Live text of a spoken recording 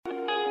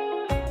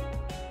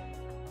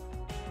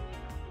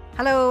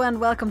Hello and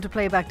welcome to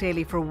Playback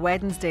Daily for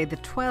Wednesday the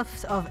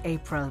 12th of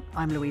April.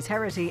 I'm Louise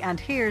Herity and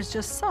here's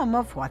just some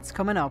of what's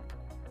coming up.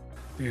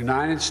 The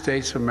United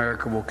States of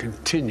America will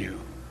continue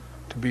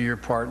to be your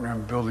partner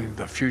in building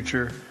the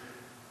future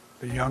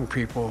the young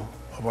people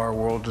of our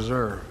world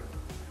deserve.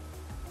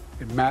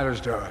 It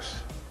matters to us,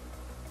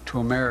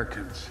 to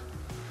Americans,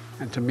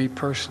 and to me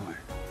personally.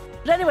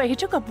 But anyway, he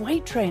took up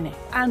weight training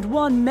and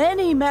won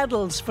many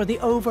medals for the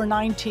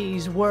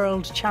over-90s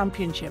World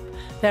Championship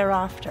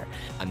thereafter.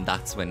 And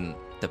that's when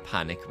the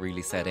panic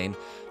really set in.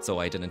 So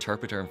I had an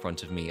interpreter in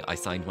front of me. I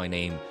signed my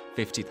name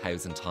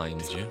 50,000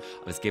 times. Did you?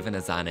 I was given a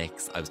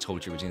Xanax. I was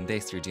told you were doing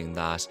this, you're doing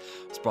that.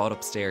 I was brought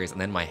upstairs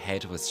and then my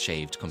head was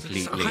shaved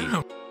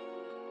completely.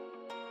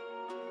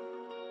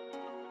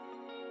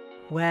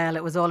 Well,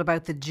 it was all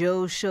about the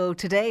Joe Show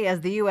today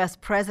as the US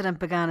President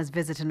began his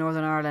visit to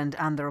Northern Ireland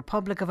and the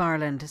Republic of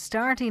Ireland,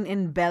 starting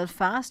in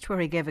Belfast,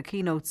 where he gave a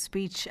keynote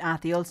speech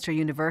at the Ulster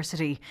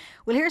University.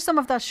 We'll hear some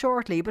of that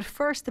shortly, but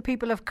first the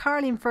people of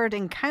Carlingford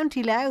in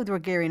County Louth were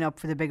gearing up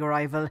for the big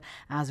arrival,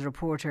 as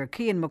reporter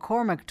Cian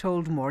McCormack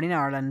told Morning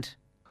Ireland.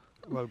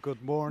 Well,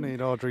 good morning,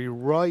 Audrey.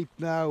 Right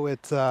now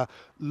it's a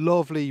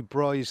lovely,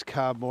 bright,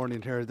 calm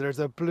morning here. There's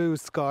a blue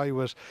sky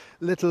with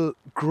little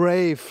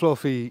grey,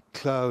 fluffy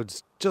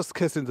clouds just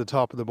kissing the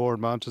top of the Mourne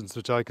Mountains,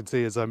 which I can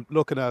see as I'm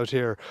looking out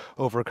here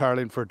over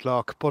Carlingford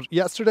Lough. But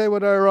yesterday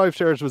when I arrived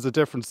here, it was a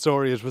different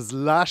story. It was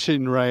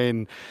lashing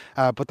rain,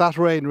 but that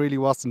rain really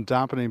wasn't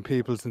dampening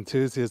people's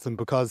enthusiasm,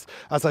 because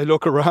as I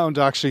look around,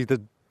 actually,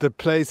 the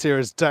place here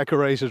is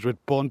decorated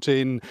with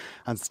bunting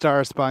and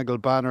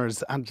star-spangled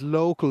banners, and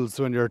locals,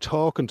 when you're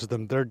talking to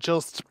them, they're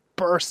just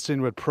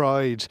bursting with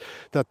pride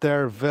that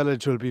their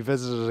village will be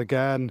visited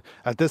again,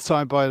 at this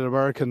time by an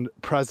American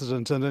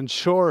president. And in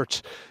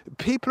short,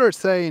 people are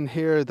saying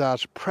here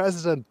that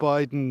President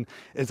Biden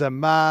is a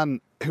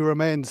man who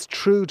remains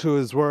true to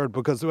his word,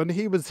 because when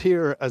he was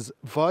here as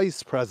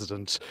vice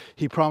president,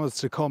 he promised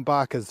to come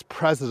back as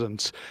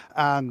president.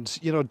 And,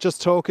 you know,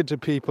 just talking to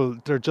people,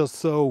 they're just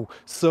so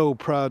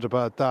proud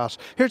about that.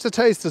 Here's a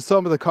taste of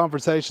some of the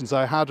conversations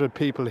I had with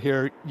people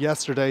here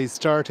yesterday,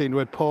 starting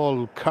with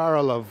Paul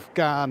Carroll of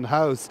Gan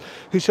House,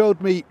 who showed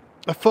me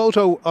a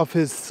photo of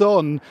his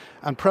son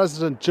and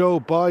President Joe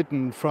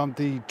Biden from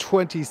the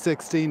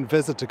 2016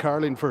 visit to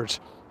Carlingford.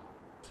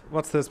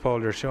 What's this,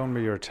 Paul? You're showing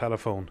me your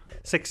telephone.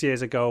 6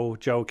 years ago,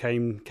 Joe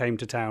came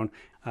to town,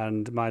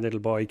 and my little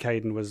boy,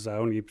 Caden, was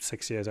only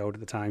 6 years old at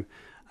the time,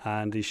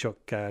 and he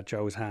shook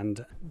Joe's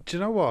hand. Do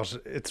you know what?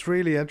 It's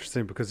really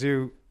interesting because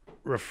you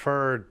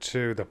referred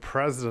to the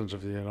President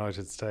of the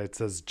United States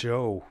as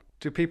Joe.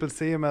 Do people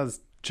see him as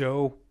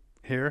Joe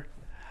here?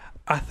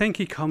 I think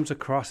he comes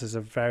across as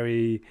a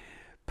very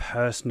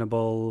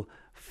personable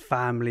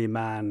family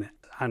man,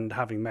 and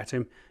having met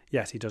him,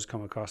 yes, he does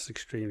come across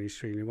extremely,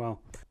 extremely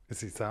well. Is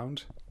he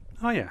sound?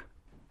 Oh yeah.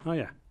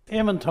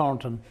 Eamon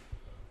Thornton,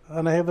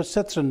 and I have a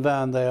Citroen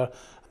van there.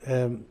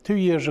 2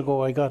 years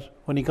ago,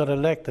 when he got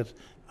elected,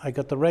 I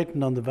got the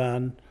writing on the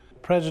van: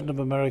 President of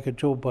America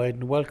Joe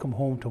Biden, welcome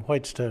home to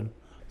Whitestown.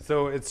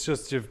 So it's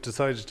just you've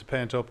decided to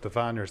paint up the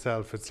van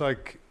yourself. It's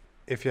like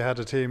if you had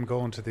a team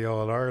going to the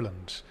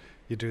All-Ireland,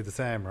 you do the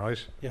same,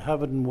 right? You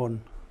have it in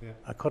one. Yeah.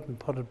 I couldn't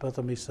put it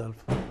better myself.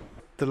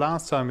 The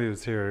last time he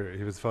was here,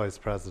 he was vice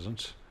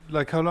president.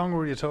 Like, how long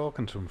were you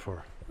talking to him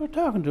for? We were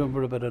talking to him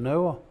for about an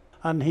hour.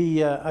 And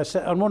I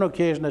said, on one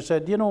occasion, I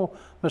said, you know,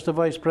 Mr.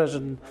 Vice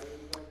President,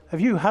 if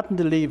you happened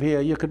to leave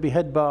here, you could be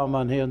head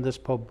barman here in this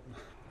pub.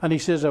 And he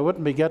says, I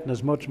wouldn't be getting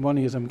as much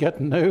money as I'm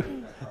getting now.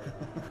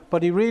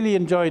 But he really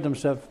enjoyed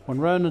himself. Went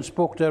round and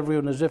spoke to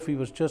everyone as if he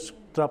was just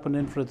dropping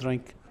in for a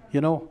drink, you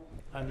know.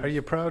 And are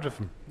you proud of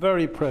him?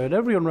 Very proud.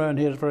 Everyone around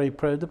here is very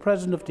proud. The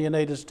President of the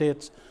United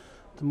States,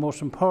 the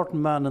most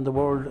important man in the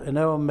world, in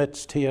our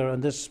midst here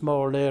in this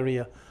small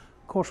area.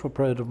 Of course we're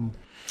proud of him.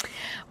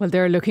 Well,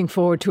 they're looking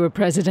forward to a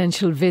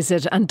presidential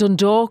visit, and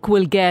Dundalk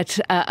will get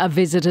a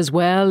visit as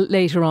well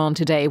later on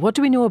today. What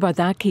do we know about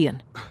that,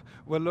 Cian?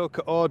 Well, look,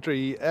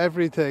 Audrey,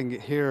 everything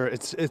here,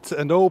 it's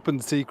an open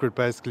secret,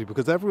 basically,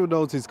 because everyone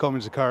knows he's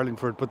coming to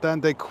Carlingford, but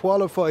then they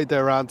qualify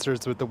their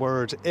answers with the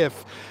word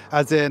if,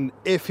 as in,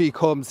 if he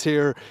comes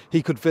here,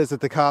 he could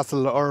visit the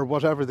castle or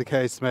whatever the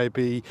case may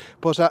be.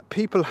 But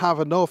people have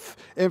enough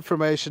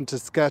information to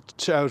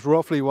sketch out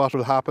roughly what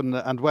will happen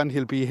and when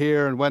he'll be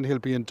here and when he'll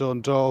be in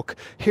Dundalk.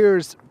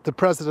 Here's the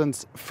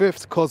President's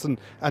fifth cousin,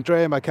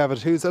 Andrea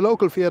McKevitt, who's a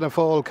local Fianna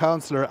Fáil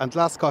councillor and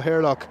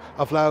Lascaux-Hairlock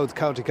of Louth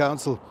County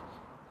Council.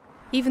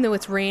 Even though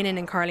it's raining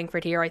in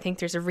Carlingford here, I think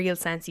there's a real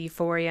sense of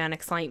euphoria and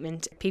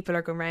excitement. People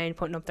are going around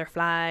putting up their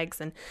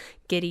flags and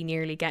giddy,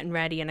 nearly getting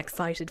ready and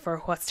excited for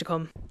what's to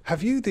come.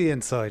 Have you the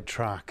inside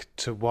track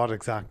to what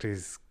exactly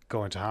is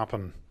going to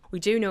happen? We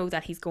do know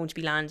that he's going to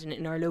be landing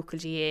in our local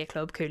GAA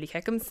club, Cooley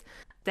Kickham's.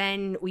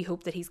 Then we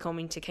hope that he's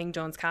coming to King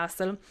John's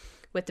Castle,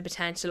 with the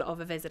potential of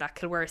a visit at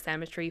Kilware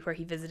Cemetery, where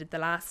he visited the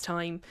last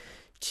time,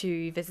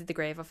 to visit the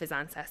grave of his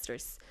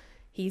ancestors.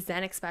 He's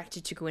then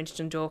expected to go into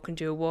Dundalk and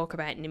do a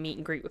walkabout and a meet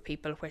and greet with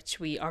people, which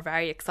we are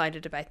very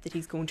excited about, that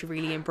he's going to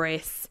really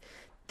embrace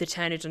the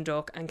town of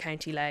Dundalk and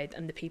County Louth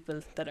and the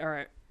people that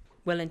are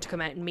willing to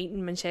come out and meet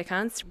him and shake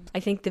hands. I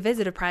think the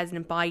visit of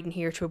President Biden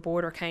here to a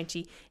border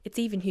county, it's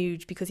even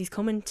huge because he's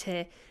coming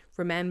to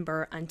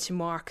remember and to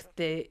mark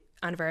the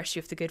anniversary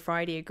of the Good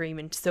Friday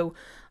Agreement. So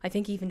I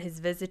think even his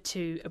visit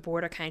to a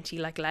border county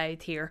like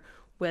Louth here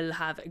will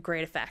have a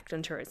great effect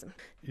on tourism.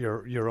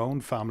 Your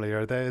own family,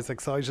 are they as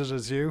excited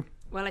as you?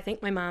 Well, I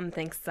think my mum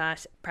thinks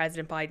that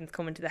President Biden's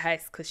coming to the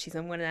house because she's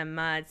on one of them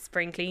mad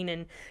spring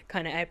cleaning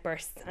kind of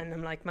outbursts, and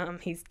I'm like, Mum,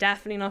 he's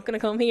definitely not going to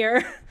come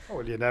here. Oh,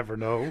 well, you never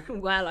know.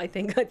 Well, I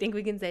think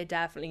we can say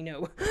definitely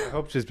no. I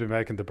hope she's been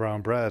making the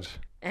brown bread.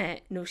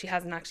 No, she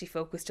hasn't actually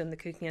focused on the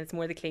cooking, and it's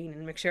more the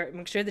cleaning. Make sure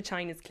the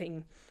china's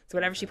clean. So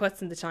whatever she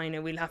puts in the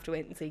china, we'll have to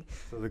wait and see.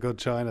 So the good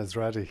china's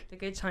ready. The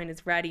good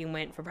china's ready and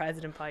waiting for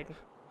President Biden.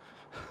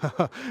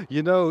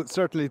 You know,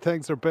 certainly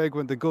things are big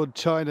when the good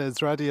china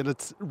is ready, and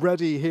it's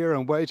ready here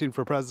and waiting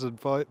for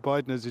President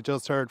Biden, as you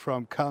just heard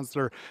from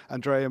Councillor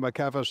Andrea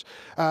McEvitt.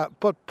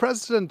 But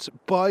President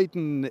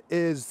Biden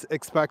is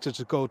expected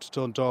to go to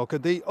Dundalk,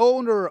 and the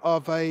owner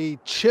of a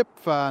chip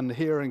van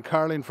here in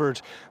Carlingford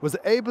was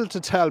able to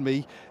tell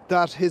me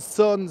that his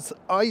son's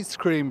ice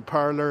cream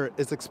parlour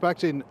is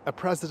expecting a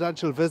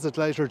presidential visit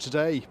later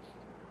today.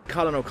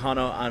 Colin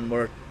O'Connor, and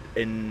we're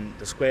in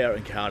the square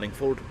in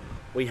Carlingford.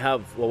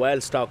 We're well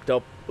stocked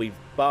up. We've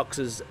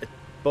boxes,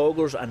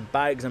 burgers and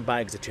bags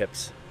of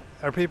chips.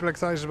 Are people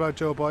excited about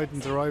Joe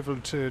Biden's arrival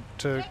to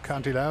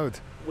County Louth?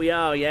 We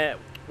are, yeah.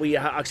 We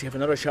actually have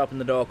another shop in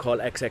the door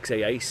called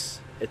XXA Ice.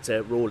 It's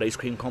a rolled ice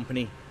cream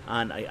company,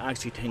 and I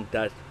actually think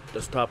that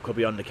the stop could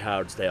be on the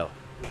cards there.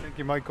 You think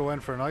you might go in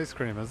for an ice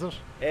cream, is it?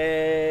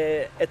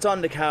 It's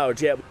on the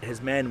cards, yeah.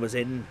 His men was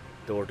in,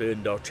 they were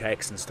doing their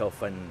checks and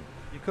stuff, and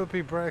you could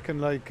be breaking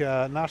like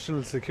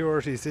national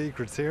security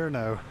secrets here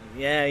now.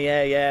 Yeah,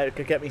 it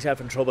could get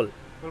myself in trouble.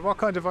 Well, what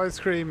kind of ice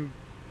cream?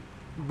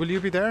 Will you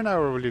be there now,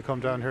 or will you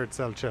come down here to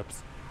sell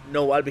chips?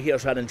 No, I'll be here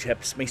selling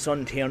chips. My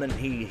son Tiernan,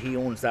 he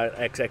owns that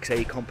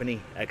XXA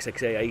company,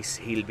 XXA Ice.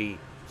 He'll be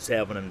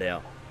serving them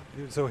there.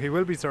 So he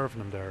will be serving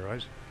them there,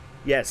 right?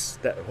 Yes.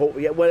 Well,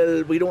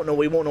 we don't know.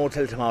 We won't know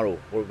till tomorrow.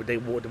 They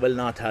will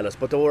not tell us,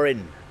 but they were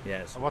in,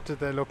 yes. And what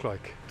did they look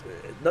like?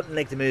 Nothing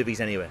like the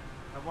movies anyway.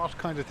 And what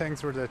kind of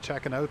things were they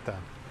checking out then?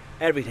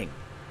 Everything.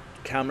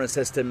 Camera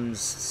systems,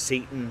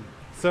 seating.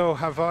 So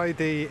have I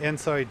the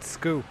inside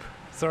scoop?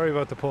 Sorry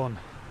about the pun.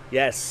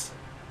 Yes.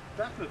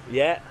 Definitely.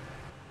 Yeah.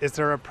 Is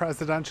there a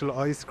presidential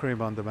ice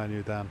cream on the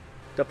menu then?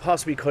 There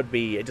possibly could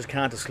be. I just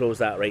can't disclose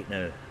that right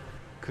now.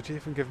 Could you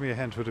even give me a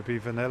hint? Would it be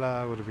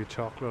vanilla? Would it be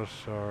chocolate?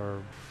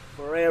 Or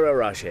Ferrero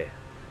Rocher.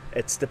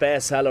 It's the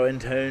best seller in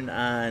town,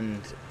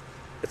 and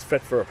it's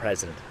fit for a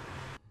president.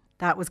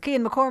 That was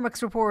Cian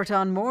McCormack's report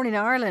on Morning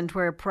Ireland,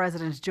 where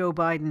President Joe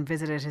Biden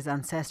visited his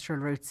ancestral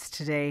roots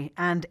today.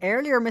 And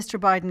earlier, Mr.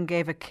 Biden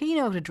gave a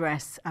keynote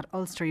address at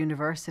Ulster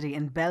University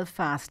in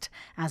Belfast,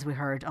 as we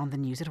heard on the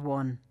news at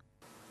 1.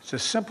 The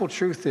simple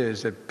truth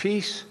is that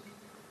peace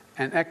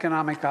and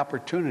economic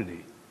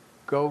opportunity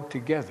go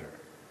together.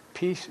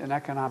 Peace and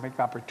economic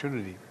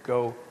opportunity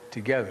go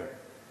together.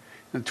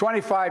 In the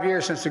 25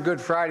 years since the Good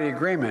Friday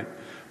Agreement,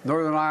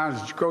 Northern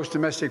Ireland's gross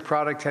domestic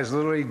product has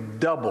literally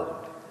doubled.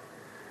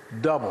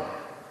 And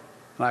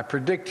I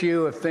predict to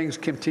you, if things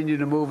continue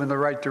to move in the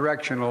right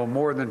direction, it will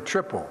more than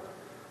triple.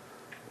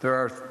 There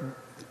are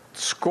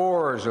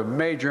scores of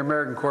major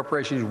American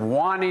corporations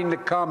wanting to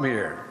come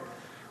here,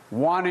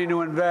 wanting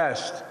to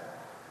invest.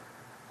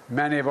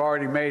 Many have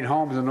already made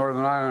homes in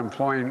Northern Ireland,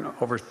 employing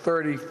over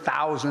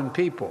 30,000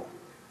 people.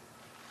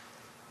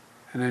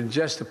 And in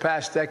just the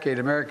past decade,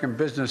 American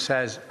business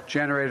has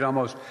generated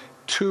almost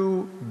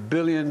 $2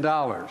 billion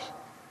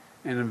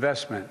in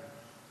investment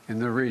in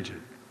the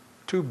region.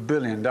 $2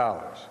 billion.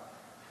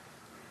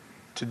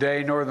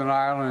 Today, Northern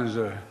Ireland is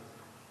a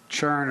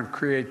churn of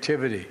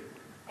creativity,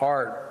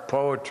 art,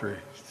 poetry,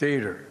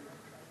 theater.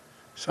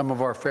 Some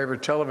of our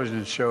favorite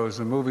television shows,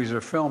 the movies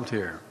are filmed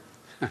here,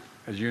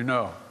 as you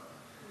know.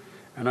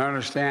 And I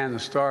understand the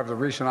star of the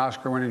recent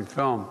Oscar-winning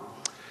film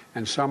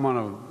and someone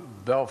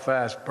of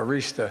Belfast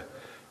barista,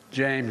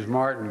 James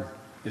Martin,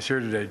 is here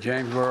today.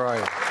 James, where are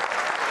you?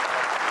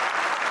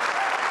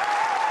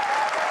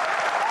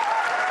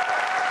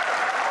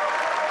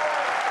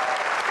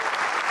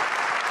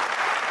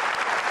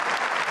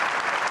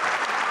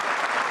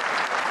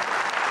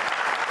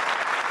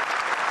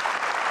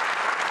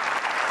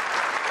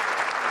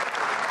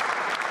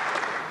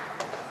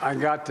 I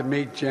got to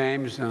meet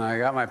James, and I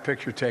got my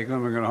picture taken,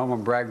 and we're going to home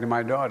and brag to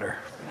my daughter.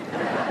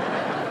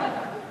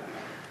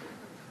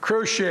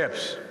 Cruise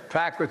ships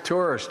packed with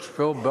tourists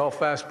fill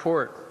Belfast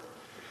port.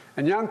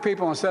 And young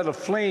people, instead of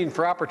fleeing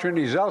for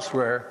opportunities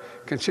elsewhere,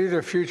 can see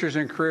their futures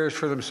and careers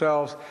for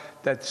themselves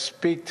that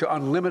speak to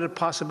unlimited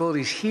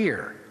possibilities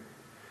here.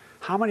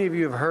 How many of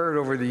you have heard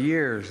over the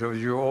years, those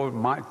of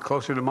you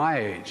closer to my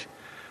age,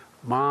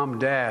 Mom,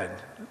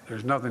 Dad,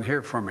 there's nothing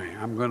here for me.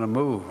 I'm going to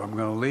move. I'm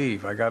going to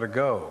leave. I got to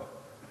go.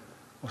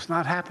 Well, it's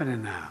not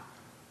happening now.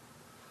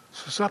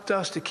 So it's up to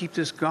us to keep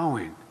this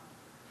going,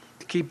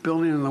 to keep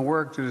building on the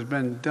work that has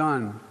been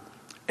done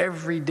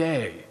every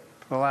day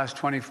for the last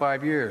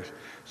 25 years.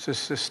 To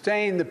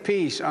sustain the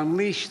peace,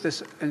 unleash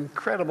this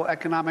incredible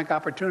economic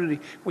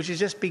opportunity, which is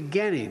just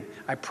beginning.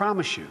 I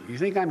promise you. You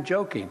think I'm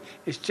joking?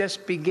 It's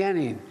just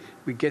beginning.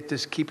 We get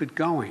this, keep it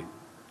going.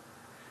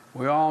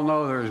 We all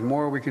know there's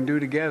more we can do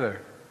together.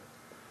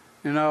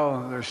 You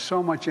know, there's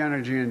so much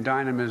energy and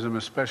dynamism,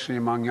 especially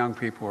among young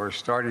people who are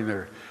starting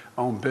their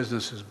own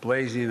businesses,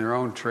 blazing their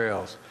own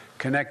trails,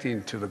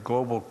 connecting to the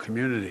global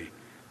community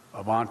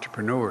of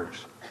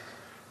entrepreneurs.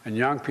 And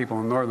young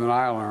people in Northern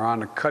Ireland are on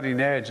the cutting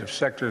edge of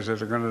sectors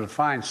that are going to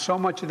define so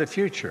much of the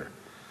future.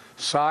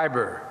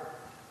 Cyber,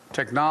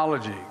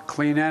 technology,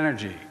 clean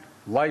energy,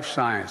 life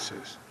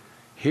sciences.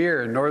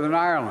 Here in Northern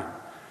Ireland,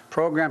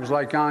 programs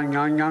like Young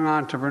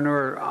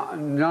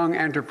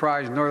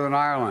Enterprise Northern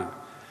Ireland,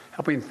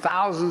 helping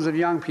thousands of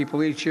young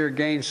people each year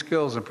gain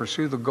skills and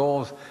pursue their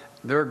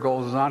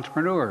goals as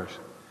entrepreneurs.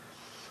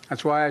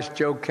 That's why I asked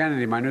Joe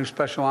Kennedy, my new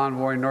special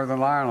envoy in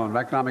Northern Ireland of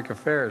Economic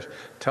Affairs,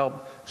 to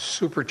help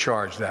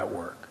supercharge that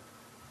work,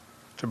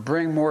 to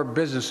bring more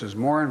businesses,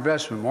 more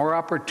investment, more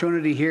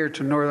opportunity here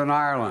to Northern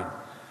Ireland,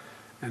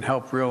 and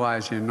help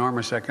realize the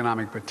enormous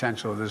economic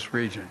potential of this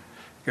region.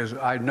 Because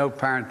I know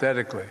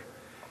parenthetically,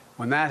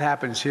 when that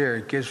happens here,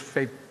 it gives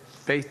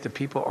faith to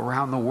people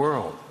around the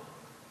world.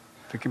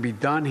 If it can be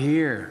done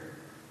here,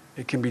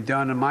 it can be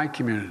done in my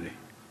community.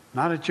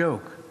 Not a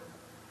joke.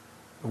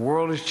 The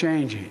world is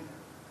changing.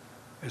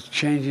 It's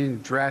changing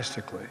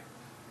drastically.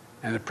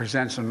 And it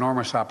presents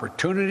enormous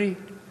opportunity,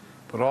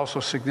 but also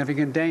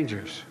significant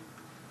dangers.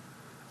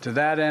 To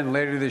that end,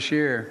 later this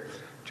year,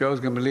 Joe's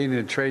going to be leading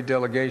a trade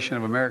delegation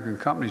of American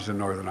companies to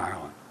Northern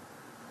Ireland.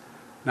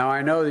 Now,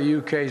 I know the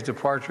UK's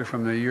departure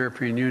from the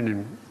European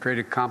Union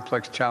created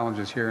complex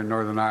challenges here in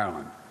Northern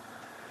Ireland.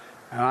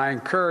 And I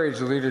encourage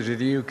the leaders of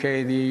the UK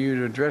and the EU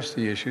to address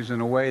the issues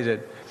in a way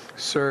that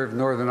serve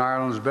Northern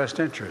Ireland's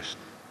best interest.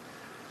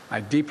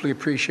 I deeply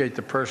appreciate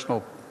the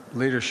personal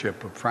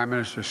leadership of Prime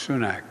Minister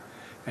Sunak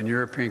and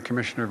European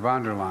Commissioner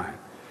von der Leyen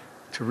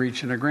to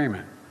reach an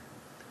agreement.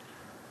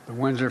 The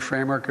Windsor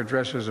Framework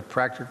addresses the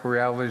practical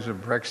realities of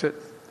Brexit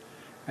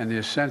and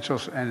it's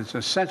an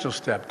essential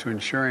step to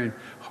ensuring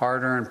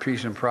hard-earned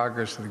peace and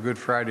progress of the Good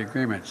Friday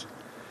Agreements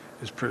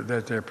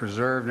that they're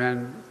preserved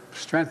and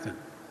strengthened.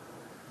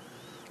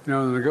 You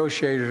know, the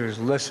negotiators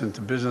listened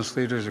to business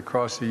leaders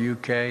across the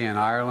UK and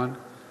Ireland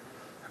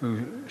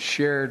who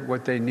shared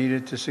what they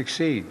needed to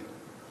succeed.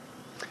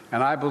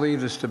 And I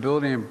believe the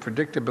stability and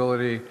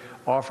predictability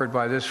offered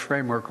by this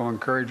framework will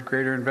encourage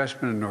greater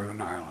investment in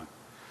Northern Ireland,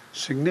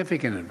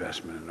 significant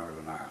investment in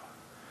Northern Ireland.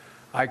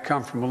 I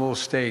come from a little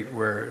state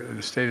where,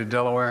 the state of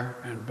Delaware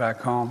and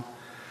back home,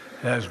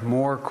 has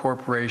more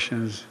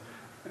corporations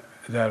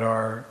that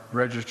are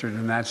registered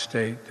in that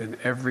state than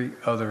every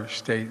other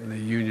state in the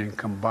union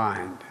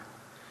combined.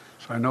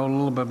 So I know a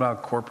little bit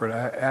about corporate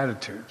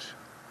attitudes.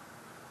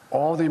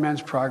 All the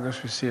immense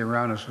progress we see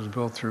around us was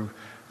built through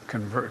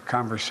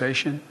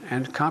conversation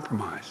and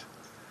compromise,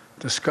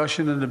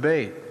 discussion and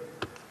debate,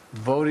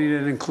 voting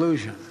and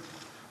inclusion.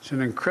 It's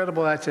an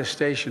incredible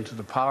attestation to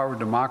the power of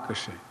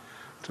democracy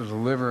to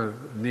deliver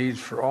needs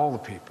for all the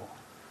people.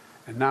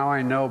 And now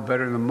I know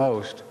better than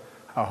most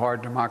how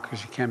hard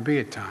democracy can be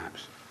at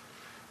times.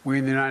 We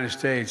in the United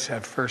States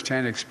have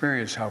firsthand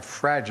experience how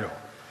fragile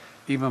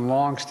even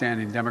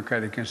long-standing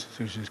democratic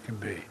institutions can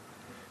be.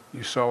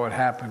 You saw what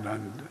happened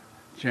on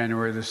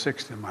January the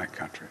 6th in my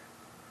country.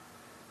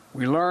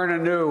 We learn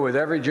anew with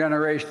every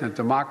generation that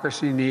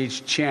democracy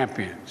needs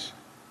champions.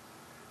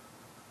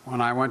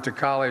 When I went to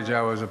college,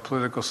 I was a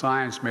political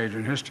science major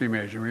and history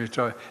major. We were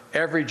told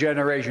every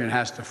generation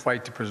has to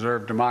fight to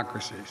preserve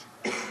democracies.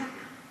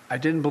 I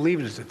didn't believe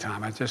it at the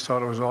time. I just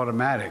thought it was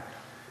automatic.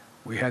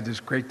 We had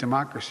this great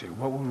democracy.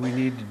 What would we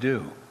need to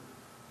do?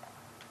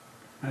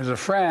 As a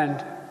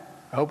friend,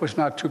 I hope it's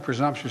not too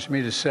presumptuous of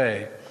me to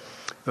say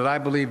that I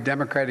believe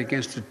democratic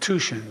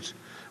institutions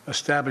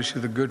established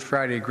through the Good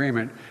Friday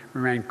Agreement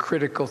remain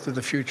critical to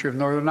the future of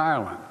Northern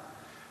Ireland.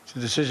 It's a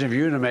decision for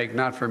you to make,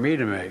 not for me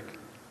to make.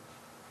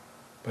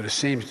 But it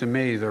seems to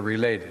me they're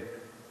related.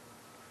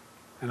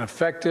 An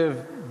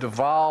effective,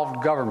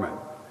 devolved government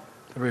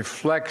that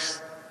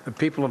reflects the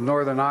people of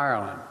Northern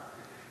Ireland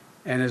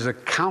and is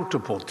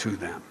accountable to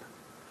them.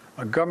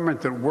 A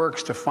government that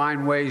works to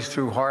find ways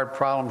through hard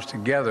problems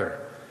together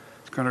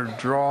is going to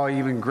draw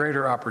even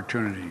greater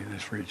opportunity in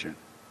this region.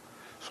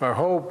 So I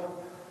hope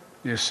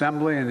the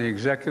Assembly and the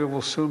Executive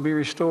will soon be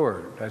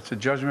restored. That's a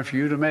judgment for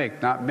you to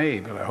make, not me,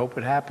 but I hope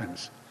it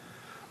happens.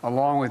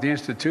 Along with the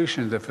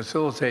institutions that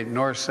facilitate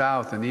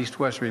North-South and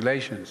East-West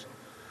relations,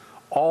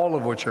 all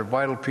of which are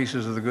vital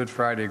pieces of the Good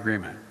Friday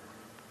Agreement.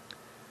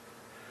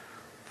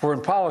 For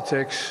in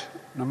politics,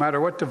 no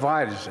matter what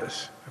divides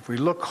us, if we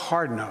look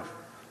hard enough,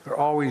 there are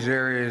always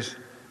areas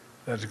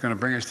that are going to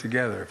bring us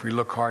together if we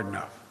look hard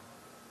enough.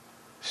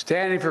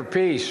 Standing for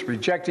peace,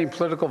 rejecting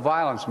political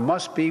violence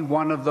must be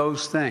one of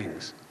those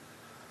things.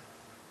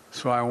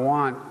 So I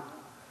want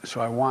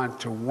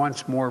to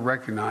once more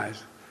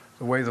recognize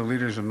the way the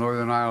leaders of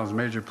Northern Ireland's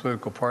major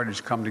political parties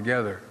come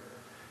together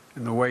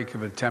in the wake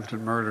of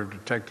attempted murder of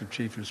Detective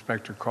Chief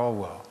Inspector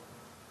Caldwell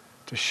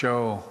to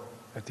show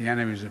that the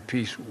enemies of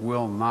peace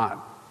will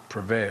not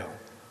prevail.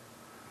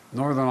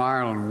 Northern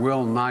Ireland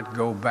will not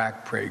go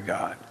back, pray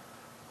God.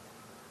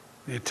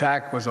 The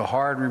attack was a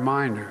hard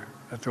reminder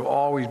that there will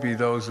always be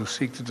those who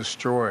seek to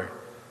destroy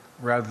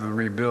rather than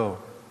rebuild.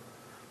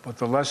 But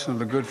the lesson of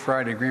the Good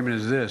Friday Agreement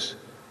is this: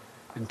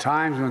 in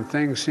times when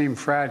things seem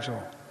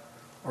fragile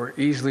or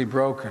easily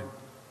broken,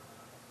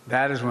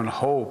 that is when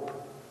hope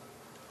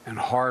and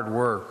hard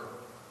work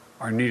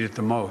are needed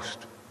the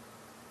most.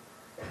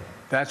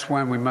 That's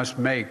when we must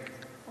make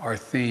our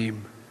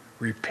theme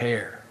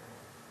repair,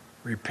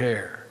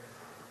 repair.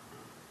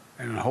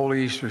 And in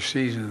Holy Easter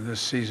season,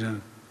 this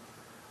season,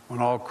 when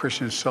all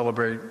Christians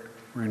celebrate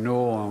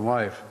renewal and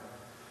life,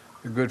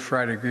 the Good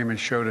Friday Agreement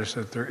showed us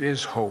that there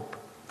is hope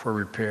for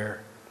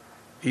repair,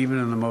 even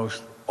in the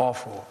most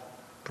awful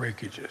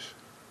breakages.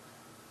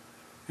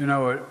 You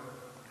know, it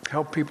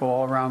helped people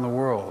all around the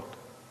world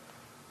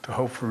to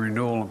hope for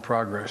renewal and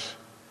progress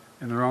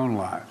in their own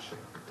lives.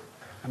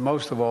 And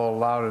most of all,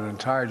 allowed an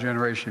entire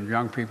generation of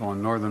young people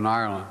in Northern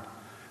Ireland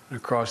and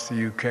across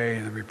the UK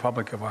and the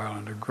Republic of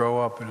Ireland to grow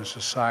up in a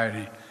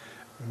society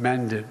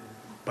mended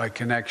by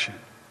connection,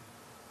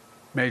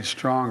 made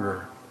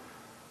stronger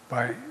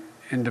by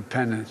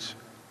independence,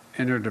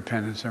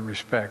 interdependence, and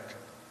respect.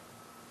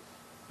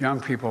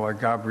 Young people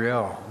like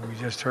Gabrielle, who we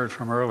just heard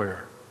from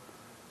earlier.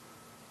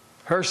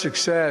 Her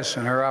success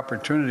and her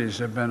opportunities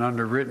have been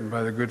underwritten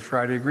by the Good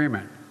Friday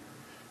Agreement.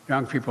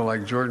 Young people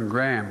like Jordan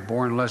Graham,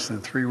 born less than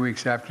 3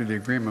 weeks after the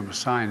agreement was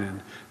signed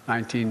in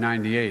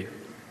 1998.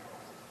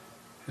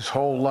 His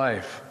whole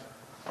life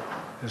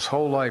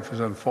is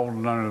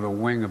unfolded under the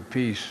wing of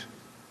peace,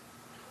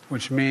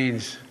 which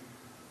means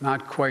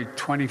not quite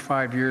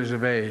 25 years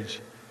of age,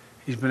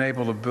 he's been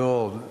able to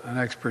build an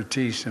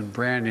expertise in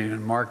branding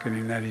and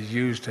marketing that he's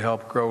used to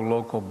help grow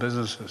local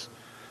businesses,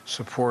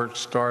 support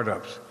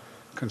startups,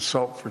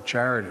 consult for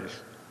charities.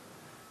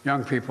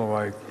 Young people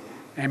like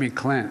Amy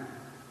Clint,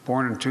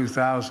 born in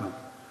 2000,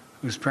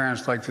 whose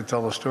parents like to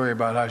tell the story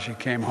about how she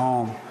came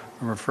home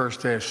from her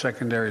first day of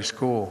secondary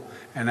school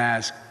and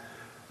asked,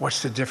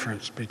 "What's the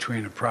difference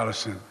between a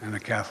Protestant and a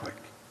Catholic?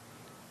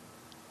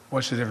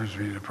 What's the difference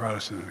between a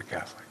Protestant and a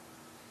Catholic?"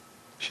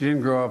 She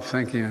didn't grow up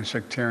thinking in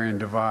sectarian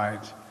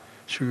divides.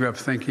 She grew up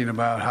thinking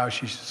about how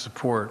she should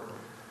support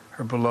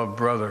her beloved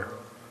brother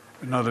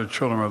and other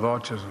children with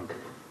autism.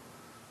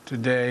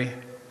 Today,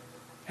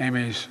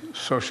 Amy's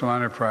social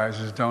enterprise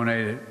has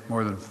donated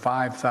more than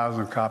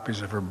 5,000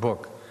 copies of her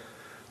book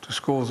to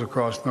schools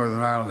across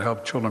Northern Ireland to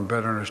help children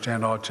better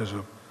understand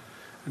autism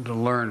and to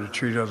learn to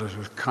treat others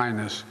with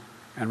kindness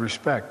and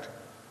respect.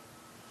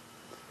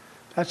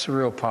 That's the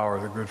real power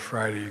of the Good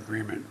Friday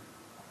Agreement.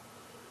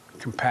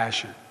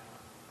 Compassion.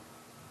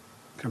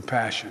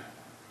 Compassion.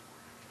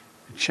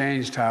 It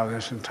changed how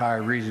this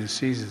entire region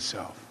sees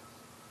itself.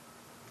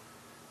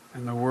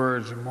 In the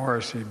words of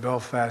Morrissey,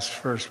 Belfast's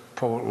first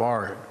poet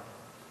laureate,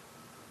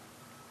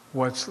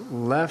 "What's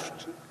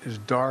left is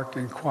dark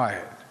and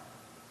quiet,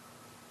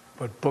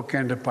 but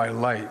bookended by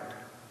light,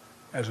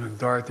 as when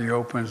Dorothy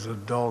opens the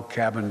dull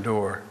cabin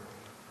door,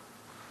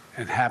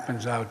 and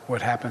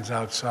what happens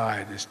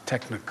outside is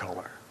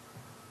technicolor.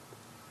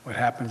 What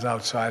happens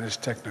outside is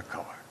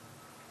technicolor."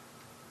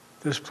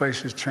 This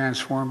place is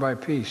transformed by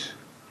peace,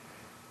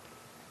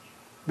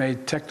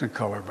 made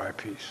technicolor by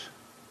peace,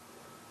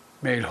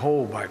 made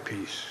whole by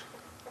peace.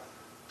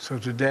 So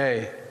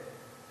today,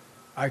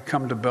 I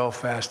come to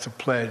Belfast to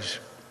pledge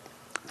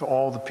to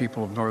all the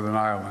people of Northern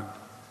Ireland,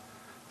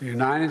 the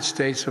United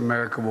States of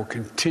America will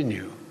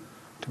continue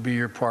to be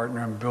your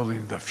partner in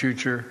building the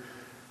future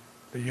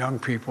the young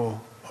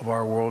people of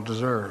our world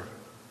deserve.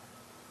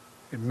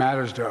 It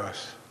matters to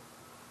us,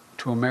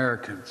 to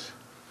Americans,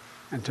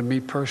 and to me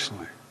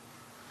personally.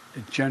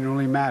 It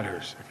genuinely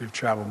matters if you've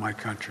traveled my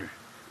country.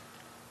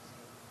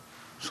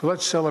 So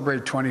let's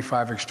celebrate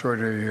 25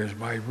 extraordinary years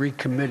by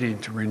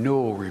recommitting to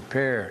renewal,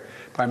 repair,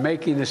 by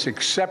making this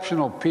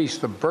exceptional peace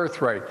the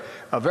birthright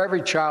of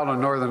every child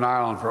in Northern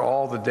Ireland for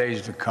all the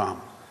days to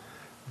come.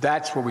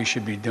 That's what we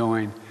should be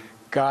doing.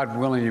 God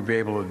willing, you'll be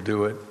able to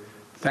do it.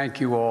 Thank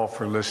you all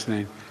for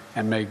listening,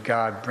 and may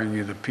God bring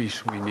you the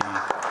peace we need.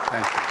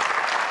 Thank you.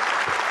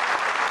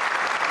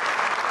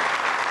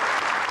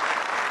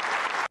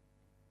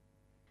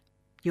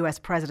 US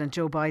President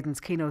Joe Biden's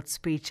keynote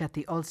speech at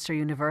the Ulster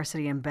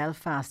University in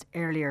Belfast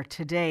earlier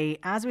today,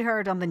 as we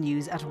heard on the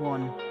news at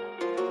 1.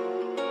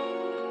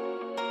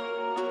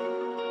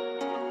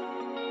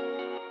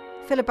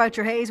 Philip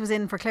Boucher-Hayes was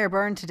in for Claire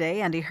Byrne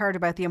today, and he heard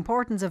about the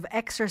importance of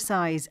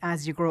exercise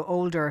as you grow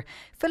older.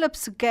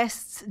 Philip's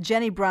guests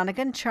Jenny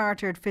Brannigan,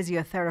 chartered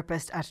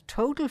physiotherapist at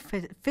Total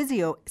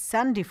Physio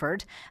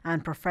Sandyford,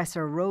 and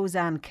Professor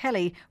Roseanne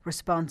Kelly,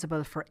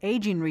 responsible for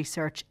ageing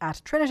research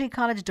at Trinity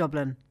College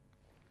Dublin.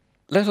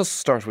 Let us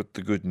start with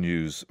the good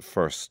news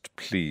first,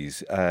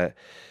 please.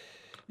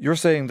 You're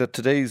saying that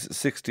today's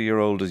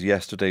 60-year-old is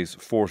yesterday's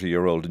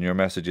 40-year-old, and your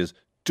message is,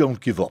 don't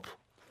give up.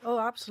 Oh,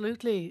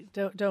 absolutely.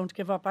 Don't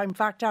give up. In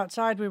fact,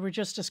 outside we were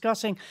just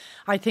discussing,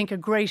 I think, a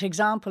great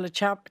example, a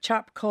chap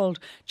called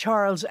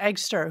Charles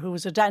Eggster, who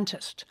was a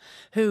dentist,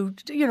 who,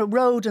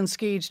 rode and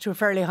skied to a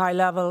fairly high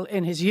level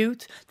in his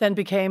youth, then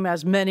became,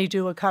 as many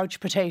do, a couch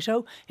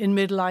potato in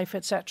midlife,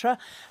 etc.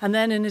 And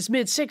then in his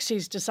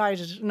mid-60s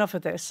decided, enough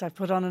of this, I've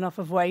put on enough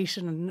of weight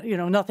and,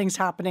 nothing's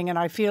happening and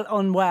I feel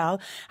unwell.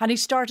 And he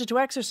started to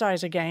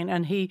exercise again,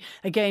 and he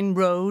again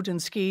rode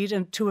and skied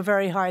and to a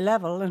very high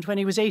level. And when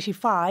he was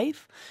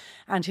 85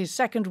 and his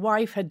second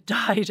wife had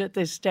died at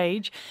this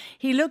stage,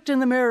 he looked in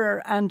the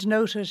mirror and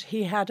noted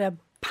he had a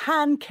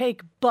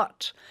pancake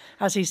butt,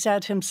 as he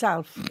said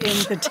himself in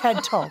the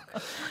TED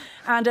Talk.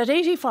 And at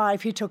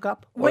 85, he took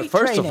up weight training.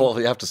 Well, first of all,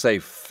 you have to say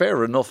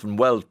fair enough and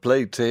well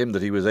played to him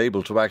that he was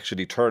able to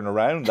actually turn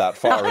around that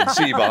far and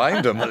see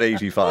behind him at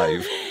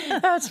 85.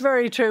 That's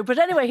very true. But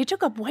anyway, he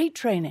took up weight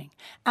training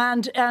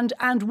and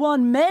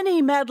won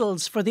many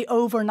medals for the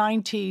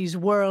over-90s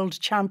World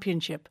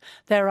Championship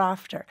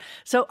thereafter.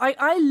 So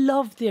I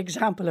love the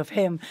example of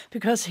him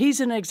because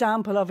he's an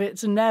example of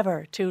it's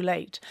never too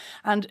late.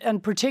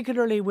 And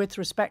particularly with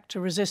respect to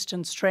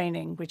resistance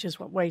training, which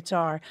is what weights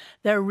are,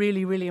 they're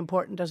really, really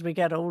important as we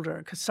get older,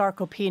 because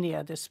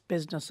sarcopenia, this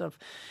business of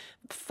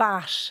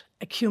fat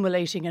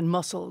accumulating in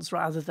muscles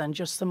rather than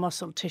just the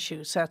muscle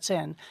tissue sets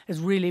in, is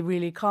really,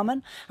 really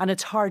common, and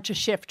it's hard to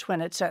shift when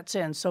it sets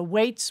in. So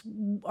weights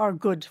are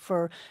good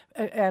for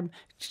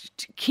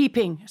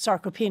keeping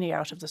sarcopenia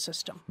out of the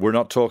system. We're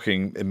not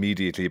talking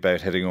immediately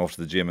about heading off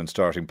to the gym and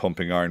starting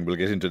pumping iron. We'll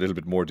get into a little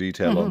bit more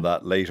detail on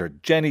that later.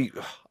 Jenny,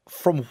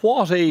 from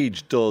what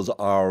age does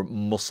our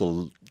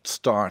muscle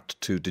start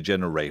to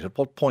degenerate? At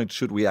what point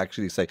should we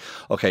actually say,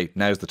 OK,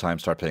 now's the time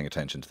to start paying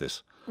attention to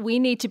this? We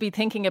need to be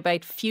thinking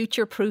about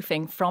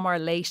future-proofing from our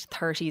late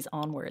 30s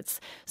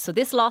onwards. So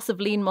this loss of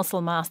lean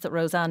muscle mass that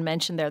Roseanne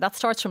mentioned there, that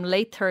starts from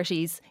late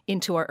 30s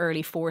into our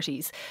early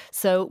 40s.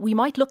 So we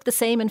might look the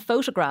same in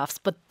photographs,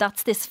 but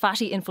that's this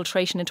fatty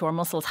infiltration into our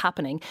muscles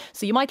happening.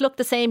 So you might look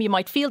the same, you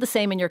might feel the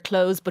same in your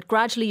clothes, but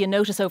gradually you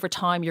notice over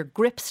time your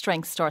grip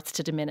strength starts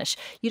to diminish.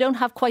 You don't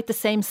have quite the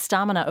same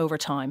stamina over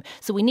time.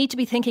 So we need to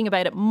be thinking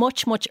about it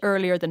much, much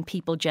earlier than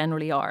people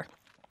generally are.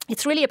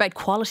 It's really about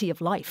quality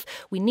of life.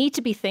 We need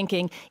to be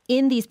thinking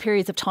in these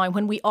periods of time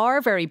when we are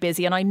very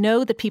busy, and I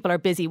know that people are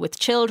busy with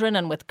children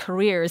and with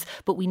careers,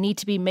 but we need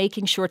to be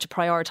making sure to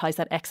prioritise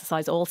that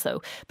exercise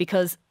also.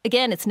 Because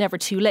again, it's never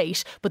too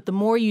late, but the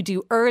more you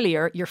do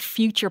earlier, you're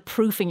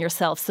future-proofing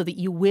yourself so that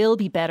you will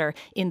be better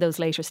in those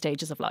later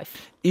stages of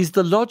life. Is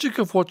the logic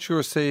of what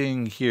you're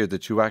saying here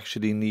that you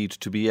actually need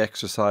to be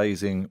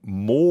exercising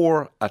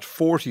more at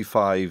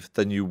 45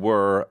 than you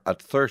were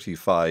at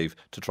 35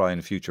 to try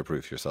and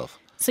future-proof yourself?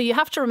 So you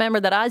have to remember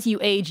that as you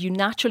age, you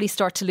naturally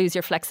start to lose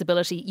your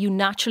flexibility. You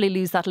naturally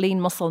lose that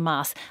lean muscle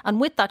mass. And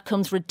with that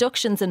comes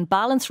reductions in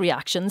balance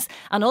reactions.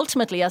 And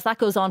ultimately, as that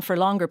goes on for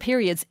longer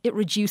periods, it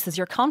reduces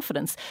your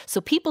confidence.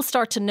 So people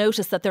start to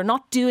notice that they're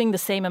not doing the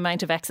same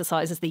amount of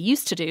exercise as they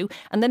used to do.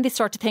 And then they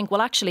start to think,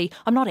 well, actually,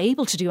 I'm not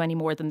able to do any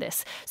more than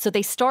this. So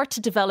they start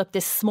to develop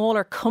this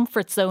smaller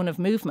comfort zone of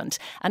movement.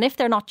 And if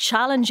they're not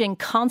challenging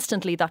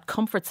constantly that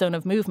comfort zone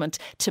of movement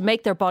to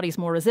make their bodies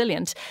more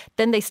resilient,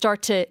 then they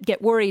start to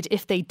get worried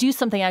if they do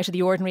something out of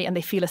the ordinary and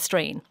they feel a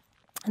strain.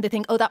 And they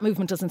think, oh, that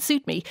movement doesn't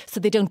suit me, so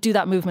they don't do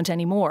that movement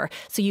anymore.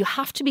 So you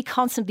have to be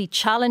constantly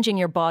challenging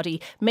your body,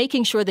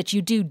 making sure that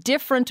you do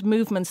different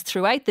movements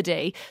throughout the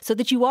day so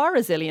that you are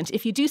resilient.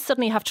 If you do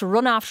suddenly have to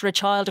run after a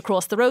child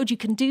across the road, you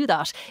can do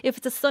that. If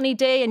it's a sunny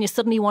day and you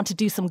suddenly want to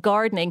do some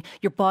gardening,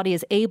 your body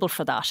is able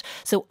for that.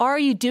 So are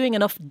you doing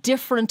enough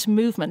different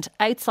movement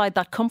outside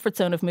that comfort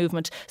zone of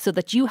movement so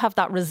that you have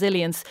that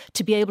resilience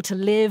to be able to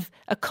live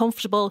a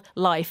comfortable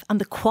life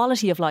and the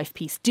quality of life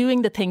piece,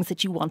 doing the things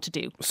that you want to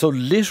do? So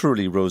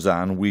literally,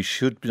 Roseanne, we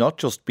should not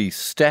just be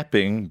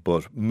stepping,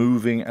 but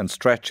moving and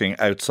stretching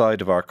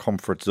outside of our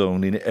comfort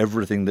zone in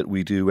everything that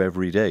we do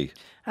every day.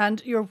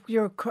 And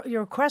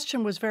your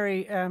question was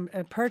very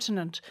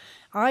pertinent.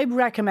 I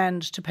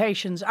recommend to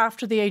patients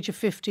after the age of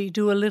 50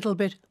 do a little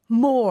bit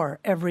more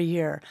every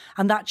year,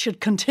 and that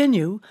should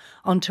continue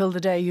until the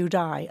day you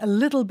die. A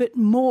little bit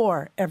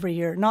more every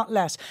year, not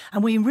less.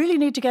 And we really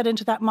need to get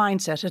into that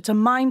mindset. It's a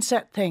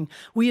mindset thing.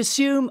 We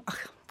assume,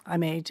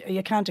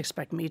 you can't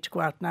expect me to go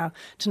out now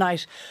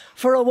tonight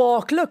for a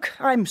walk. Look,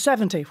 I'm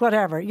 70,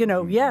 whatever,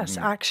 yes,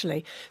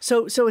 actually.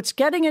 So it's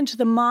getting into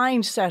the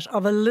mindset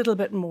of a little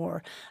bit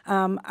more.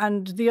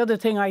 And the other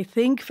thing I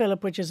think,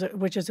 Philip, which is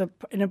an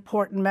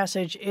important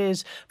message,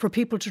 is for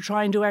people to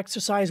try and do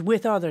exercise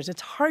with others.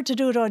 It's hard to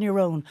do it on your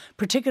own,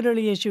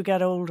 particularly as you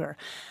get older.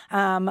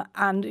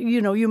 And,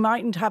 you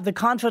mightn't have the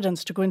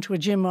confidence to go into a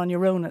gym on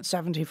your own at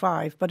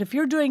 75. But if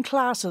you're doing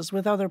classes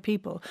with other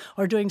people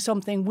or doing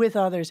something with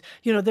others,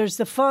 there's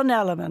the fun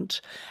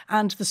element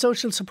and the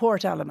social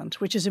support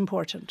element, which is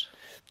important.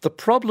 The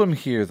problem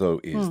here, though,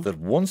 is that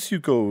once you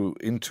go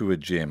into a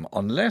gym,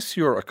 unless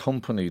you're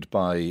accompanied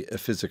by a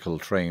physical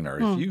trainer,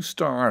 if you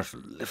start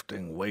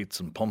lifting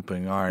weights and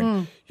pumping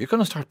iron, you're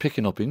going to start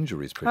picking up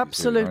injuries pretty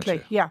Absolutely, soon,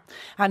 aren't you? yeah.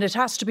 And it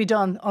has to be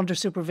done under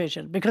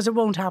supervision because it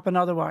won't happen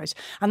otherwise.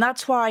 And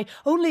that's why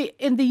only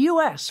in the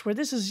US, where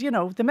this is,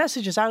 the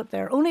message is out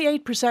there, only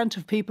 8%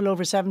 of people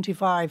over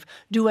 75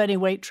 do any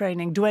weight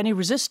training, do any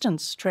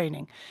resistance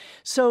training.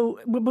 So,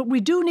 but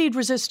we do need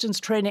resistance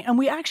training, and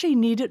we actually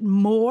need it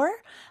more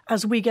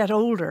as we get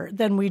older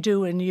than we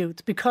do in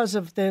youth because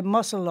of the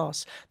muscle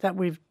loss that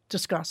we've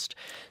discussed.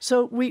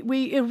 So it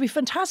would be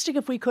fantastic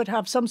if we could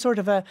have some sort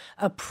of a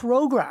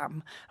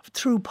program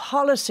through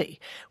policy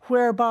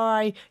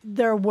whereby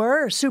there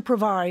were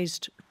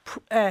supervised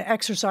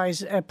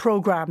exercise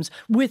programs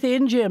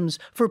within gyms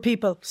for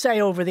people, say,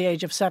 over the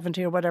age of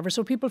 70 or whatever,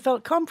 so people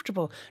felt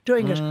comfortable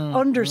doing it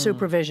under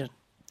supervision.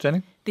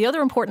 Jenny? The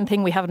other important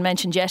thing we haven't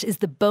mentioned yet is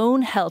the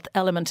bone health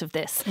element of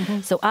this.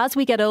 So as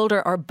we get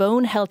older, our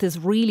bone health is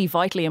really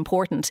vitally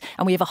important,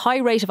 and we have a high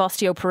rate of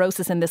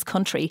osteoporosis in this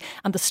country,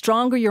 and the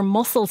stronger your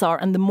muscles are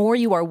and the more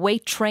you are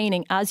weight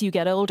training as you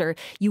get older,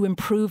 you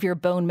improve your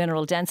bone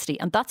mineral density.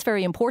 And that's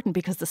very important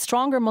because the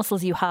stronger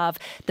muscles you have,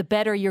 the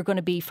better you're going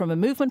to be from a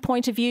movement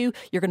point of view.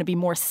 You're going to be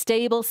more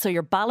stable, so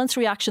your balance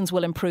reactions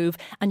will improve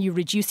and you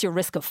reduce your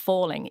risk of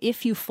falling.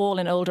 If you fall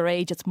in older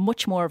age, it's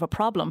much more of a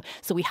problem.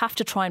 So we have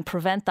to try and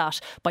prevent that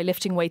by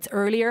lifting weights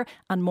earlier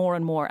and more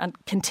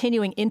and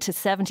continuing into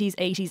 70s,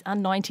 80s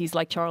and 90s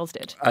like Charles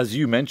did. As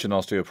you mentioned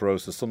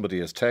osteoporosis, somebody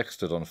has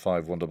texted on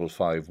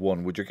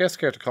 51551. Would your guest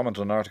care to comment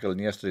on an article in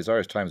yesterday's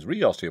Irish Times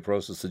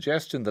Re-Osteoporosis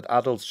suggestion that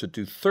adults should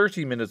do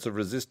 30 minutes of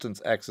resistance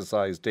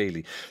exercise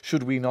daily?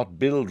 Should we not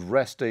build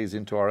rest days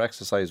into our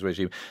exercise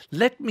regime?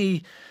 Let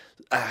me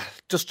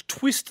just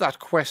twist that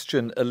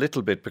question a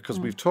little bit, because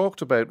we've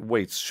talked about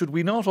weights. Should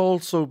we not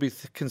also be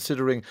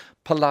considering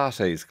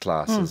Pilates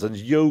classes and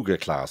yoga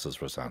classes,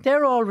 Roseanne?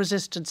 They're all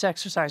resistance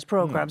exercise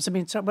programs. I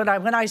mean, so when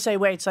I say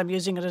weights, I'm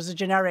using it as a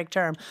generic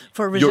term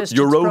for resistance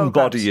Your own programs.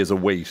 body is a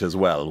weight as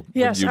well.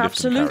 Yes, when you lift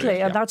absolutely. and carry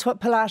it, And that's what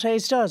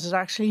Pilates does. It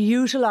actually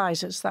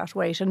utilises that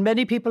weight. And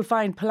many people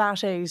find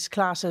Pilates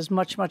classes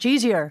much, much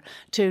easier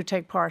to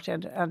take part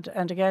in.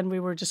 And again, we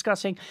were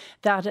discussing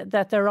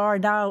that there are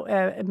now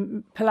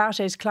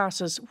Pilates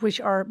classes which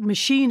are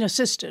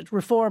machine-assisted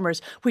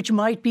reformers, which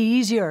might be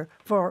easier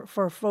for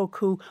folk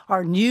who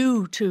are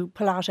new to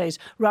Pilates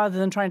rather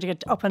than trying to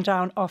get up and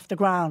down off the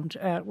ground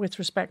with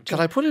respect to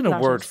Can I put in Pilates.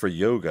 a word for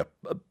yoga?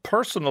 A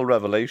personal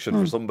revelation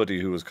for somebody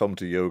who has come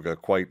to yoga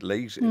quite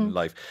late in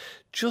life.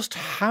 Just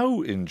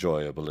how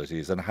enjoyable it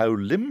is and how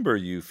limber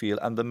you feel,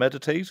 and the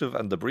meditative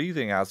and the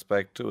breathing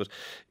aspect to it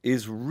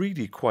is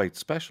really quite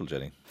special,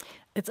 Jenny.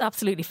 It's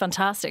absolutely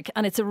fantastic.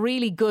 And it's a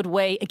really good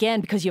way, again,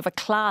 because you have a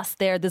class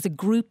there, there's a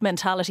group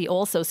mentality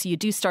also. So you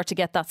do start to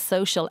get that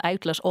social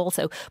outlet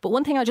also. But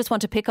one thing I just want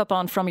to pick up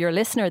on from your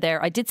listener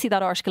there, I did see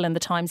that article in the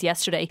Times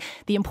yesterday.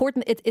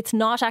 It's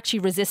not actually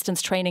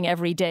resistance training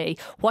every day.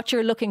 What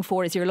you're looking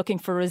for is you're looking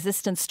for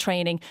resistance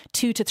training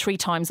 2 to 3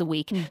 times a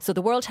week. So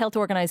the World Health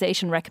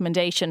Organization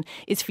recommendation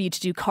is for you to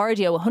do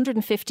cardio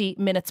 150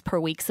 minutes per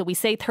week. So we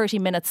say 30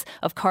 minutes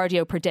of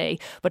cardio per day.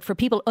 But for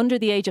people under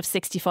the age of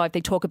 65, they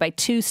talk about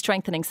 2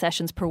 strengthening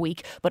sessions per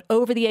week, but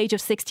over the age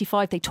of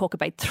 65 they talk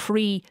about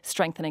 3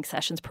 strengthening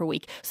sessions per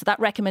week. So that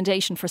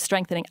recommendation for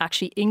strengthening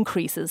actually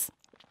increases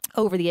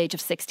over the age of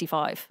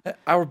 65.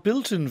 Our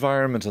built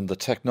environment and the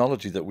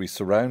technology that we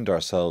surround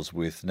ourselves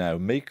with now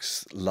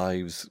makes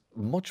lives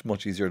much,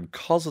 much easier and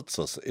cosets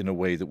us in a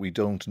way that we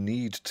don't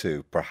need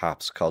to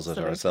perhaps cosset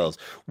ourselves.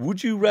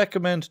 Would you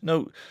recommend,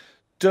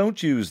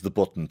 don't use the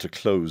button to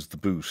close the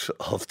boot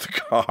of the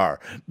car,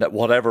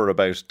 whatever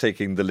about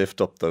taking the lift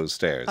up those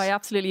stairs? I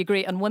absolutely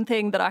agree. And one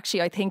thing that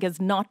actually I think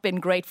has not been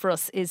great for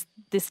us is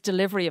this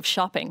delivery of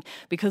shopping,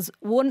 because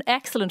one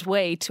excellent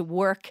way to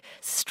work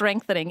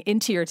strengthening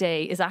into your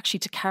day is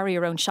actually to carry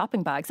your own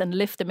shopping bags and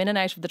lift them in and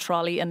out of the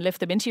trolley and lift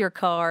them into your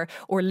car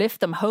or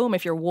lift them home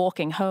if you're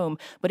walking home.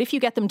 But if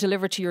you get them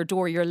delivered to your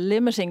door, you're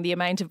limiting the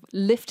amount of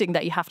lifting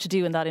that you have to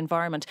do in that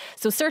environment.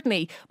 So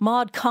certainly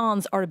mod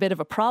cons are a bit of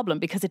a problem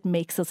because it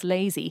makes us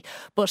lazy.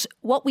 But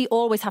what we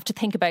always have to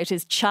think about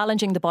is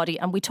challenging the body.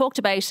 And we talked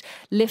about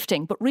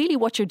lifting, but really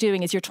what you're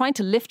doing is you're trying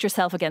to lift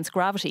yourself against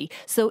gravity.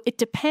 So it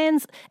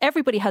depends.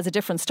 Everybody has a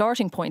different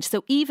starting point.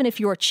 So even if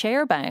you're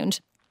chair bound,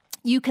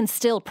 you can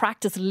still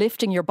practice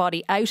lifting your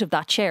body out of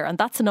that chair. And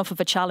that's enough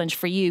of a challenge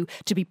for you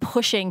to be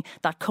pushing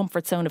that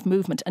comfort zone of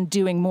movement and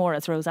doing more,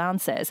 as Roseanne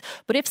says.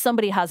 But if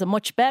somebody has a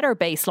much better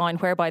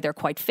baseline whereby they're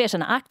quite fit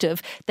and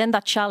active, then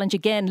that challenge,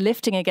 again,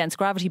 lifting against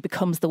gravity,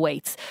 becomes the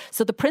weights.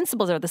 So the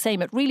principles are the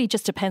same. It really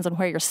just depends on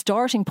where your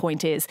starting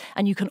point is.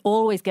 And you can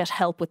always get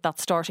help with that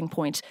starting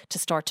point to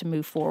start to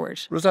move forward.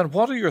 Roseanne,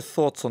 what are your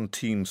thoughts on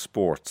team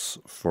sports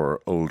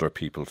for older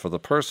people? For the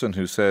person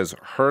who says,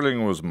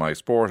 hurling was my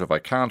sport, if I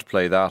can't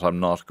play that, I'm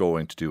not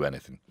going to do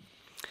anything.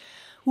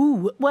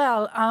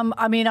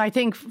 I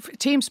think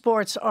team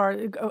sports are,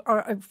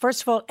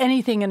 first of all,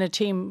 anything in a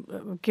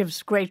team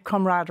gives great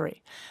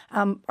camaraderie.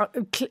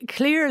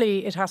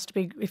 Clearly, it has to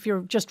be, if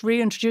you're just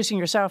reintroducing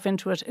yourself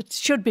into it, it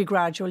should be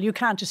gradual. You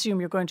can't assume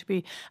you're going to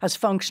be as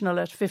functional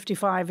at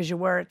 55 as you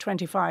were at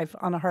 25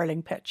 on a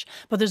hurling pitch.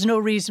 But there's no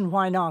reason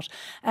why not.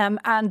 And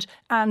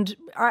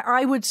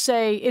I would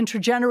say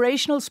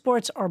intergenerational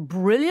sports are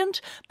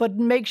brilliant, but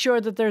make sure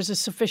that there's a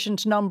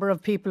sufficient number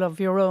of people of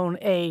your own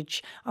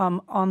age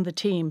on the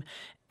team.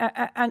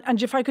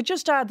 And if I could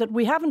just add that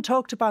we haven't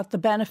talked about the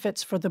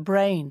benefits for the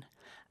brain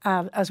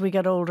as we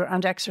get older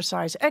and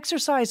exercise.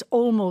 Exercise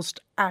almost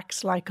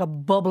acts like a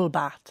bubble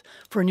bath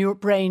for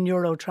brain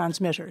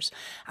neurotransmitters.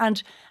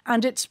 And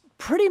it's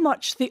pretty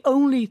much the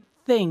only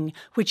thing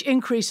which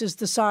increases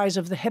the size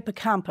of the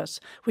hippocampus,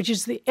 which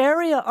is the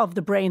area of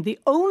the brain, the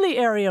only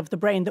area of the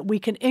brain that we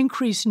can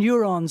increase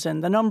neurons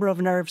in, the number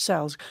of nerve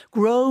cells,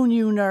 grow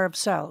new nerve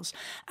cells.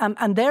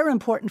 And they're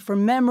important for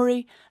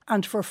memory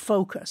and for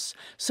focus.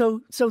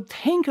 So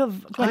think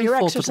of when you're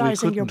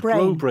exercising your brain.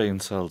 We couldn't grow brain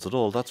cells at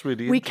all. That's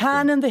really interesting. We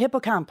can in the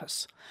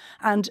hippocampus.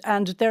 And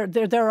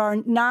there are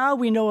now,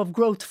 we know of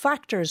growth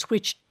factors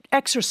which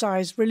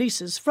exercise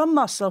releases from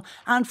muscle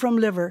and from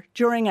liver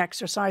during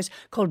exercise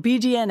called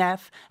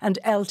BDNF and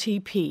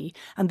LTP,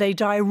 and they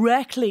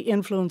directly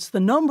influence the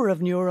number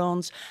of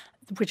neurons,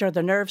 which are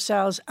the nerve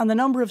cells, and the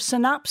number of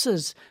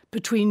synapses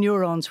between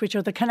neurons, which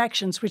are the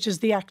connections, which is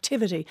the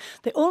activity.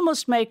 They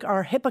almost make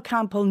our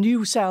hippocampal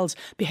new cells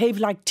behave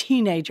like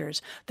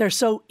teenagers. They're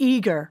so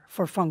eager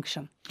for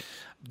function.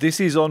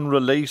 This is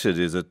unrelated,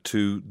 is it,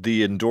 to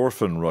the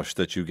endorphin rush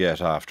that you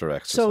get after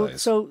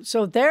exercise?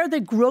 So they're the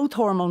growth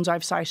hormones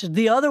I've cited.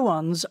 The other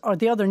ones, or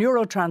the other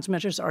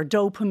neurotransmitters, are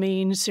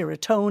dopamine,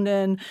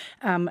 serotonin,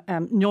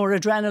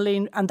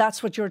 noradrenaline, and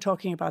that's what you're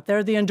talking about.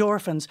 They're the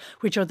endorphins,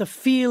 which are the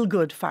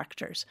feel-good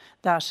factors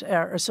that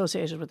are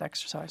associated with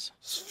exercise.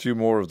 A few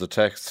more of the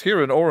texts.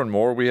 Here in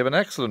Oranmore, we have an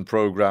excellent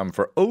programme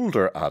for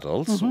older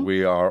adults. Mm-hmm.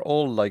 We are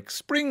all like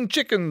spring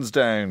chickens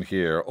down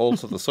here.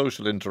 Also, the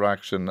social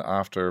interaction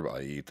after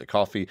the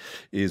coffee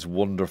is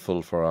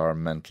wonderful for our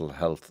mental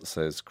health,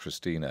 says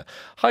Christina.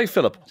 Hi,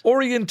 Philip.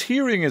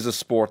 Orienteering is a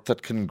sport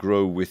that can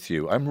grow with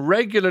you. I'm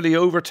regularly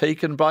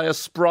overtaken by a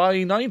spry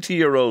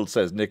 90-year-old,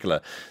 says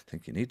Nicola. I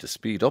think you need to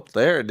speed up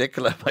there,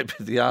 Nicola, might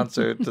be the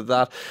answer to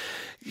that.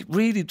 It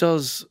really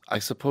does, I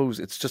suppose,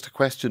 it's just a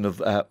question of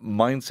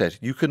mindset.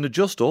 You can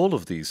adjust all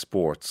of these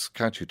sports,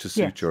 can't you, to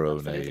suit your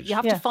own age? You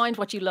have to find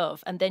what you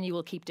love and then you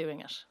will keep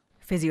doing it.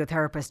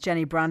 Physiotherapist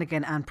Jenny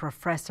Brannigan and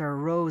Professor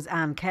Rose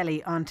Ann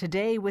Kelly on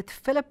Today with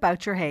Philip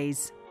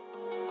Boucher-Hayes.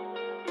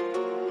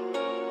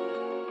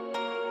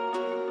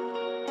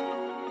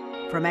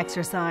 From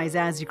exercise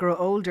as you grow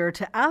older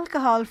to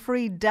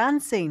alcohol-free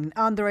dancing.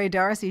 On the Ray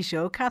D'Arcy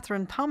show,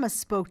 Catherine Thomas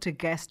spoke to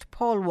guest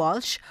Paul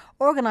Walsh,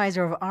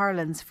 organiser of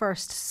Ireland's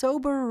first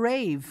sober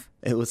rave.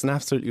 It was an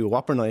absolutely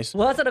whopper night.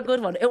 Was it a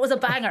good one? It was a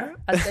banger,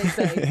 as they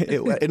say.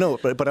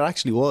 But it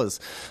actually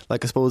was.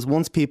 Like, I suppose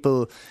once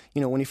people,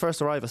 when you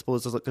first arrive, I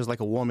suppose there's like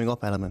a warming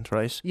up element,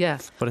 right? Yeah.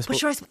 But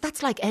sure,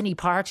 that's like any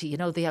party,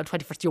 the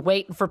 21st. You're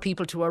waiting for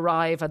people to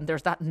arrive and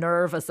there's that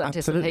nervous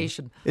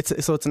anticipation. It's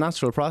a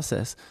natural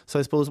process. So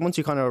I suppose once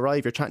you kind of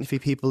arrive, you're chatting to a few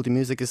people, the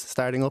music is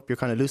starting up, you're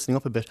kind of loosening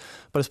up a bit.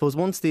 But I suppose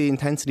once the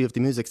intensity of the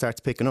music starts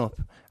picking up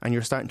and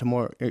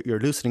you're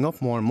loosening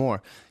up more and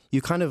more,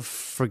 you kind of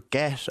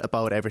forget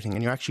about everything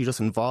and you're actually just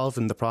involved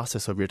in the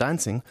process of your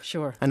dancing.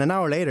 Sure. And an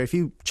hour later, if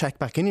you check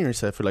back in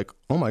yourself, you're like,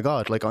 oh my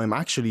God, like I'm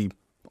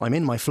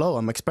in my flow,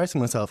 I'm expressing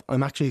myself,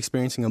 I'm actually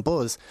experiencing a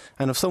buzz.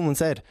 And if someone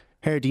said,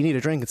 here, do you need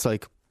a drink? It's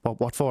like,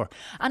 what for?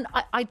 And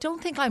I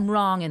don't think I'm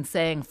wrong in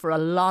saying for a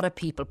lot of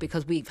people,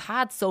 because we've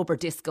had sober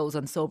discos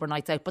and sober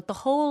nights out, but the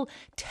whole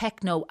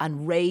techno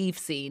and rave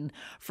scene,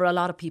 for a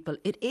lot of people,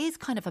 it is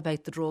kind of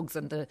about the drugs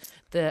and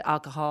the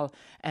alcohol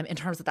in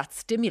terms of that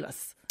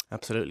stimulus.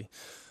 Absolutely.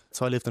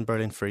 So I lived in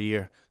Berlin for a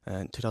year,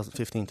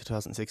 2015 to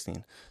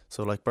 2016.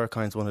 So like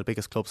Berghain's one of the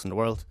biggest clubs in the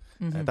world.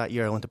 Mm-hmm. That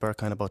year I went to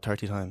Berghain about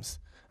 30 times.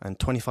 And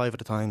 25 of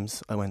the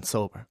times I went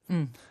sober.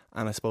 Mm.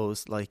 And I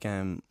suppose like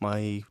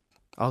my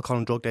alcohol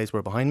and drug days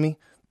were behind me,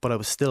 but I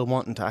was still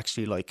wanting to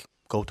actually like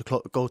go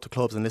to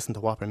clubs and listen to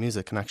whopper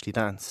music and actually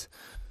dance.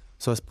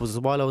 So I suppose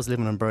while I was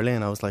living in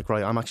Berlin, I was like,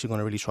 right, I'm actually going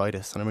to really try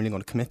this and I'm really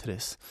going to commit to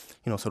this.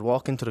 So I'd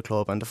walk into the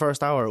club and the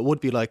first hour it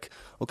would be like,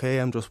 okay,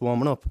 I'm just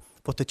warming up.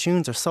 But the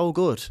tunes are so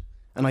good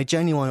and I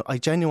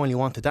genuinely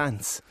want to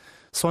dance.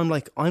 So I'm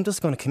like, I'm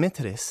just going to commit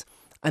to this.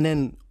 And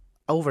then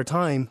over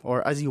time,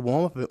 or as you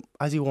warm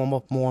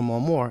up more and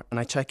more, and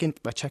I check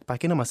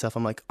back into myself,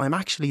 I'm like, I'm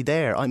actually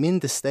there. I'm in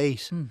the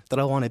state that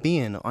I want to be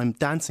in. I'm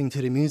dancing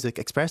to the music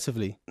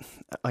expressively.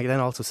 I then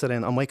also sit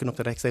in, I'm waking up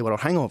the next day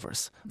without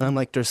hangovers. And I'm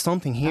like, there's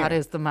something here. That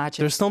is the magic.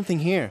 There's something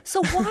here.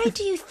 So why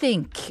do you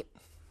think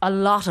a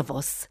lot of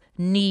us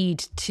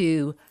need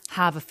to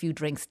have a few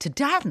drinks to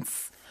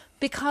dance?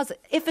 Because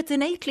if it's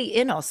innately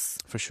in us,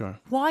 for sure,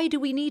 why do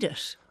we need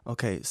it?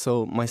 Okay,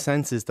 so my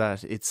sense is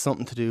that it's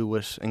something to do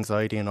with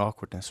anxiety and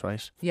awkwardness,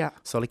 right? Yeah.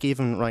 So like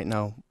even right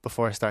now,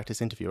 before I start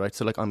this interview, right?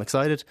 So like I'm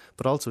excited,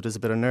 but also there's a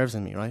bit of nerves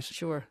in me, right?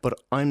 Sure. But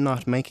I'm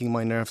not making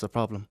my nerves a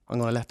problem. I'm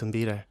going to let them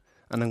be there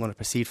and I'm going to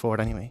proceed forward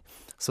anyway.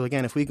 So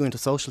again, if we go into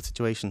social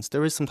situations,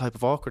 there is some type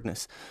of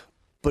awkwardness.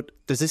 But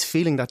there's this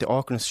feeling that the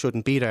awkwardness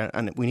shouldn't be there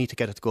and we need to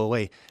get it to go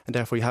away. And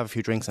therefore you have a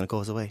few drinks and it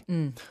goes away.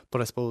 But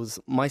I suppose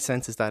my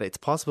sense is that it's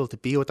possible to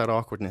be with that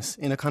awkwardness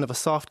in a kind of a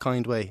soft,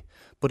 kind way,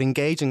 but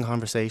engage in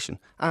conversation.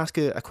 Ask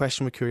a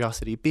question with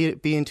curiosity.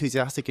 Be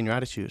enthusiastic in your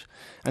attitude.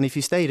 And if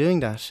you stay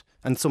doing that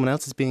and someone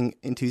else is being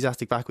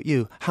enthusiastic back with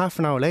you, half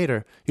an hour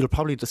later, you'll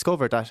probably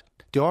discover that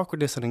the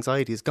awkwardness and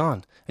anxiety is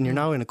gone and you're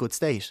now in a good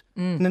state.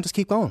 And then just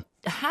keep going.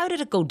 How did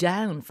it go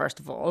down, first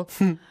of all?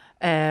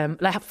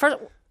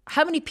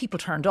 How many people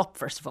turned up,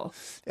 first of all?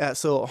 Yeah,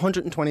 so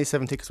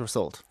 127 tickets were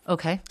sold.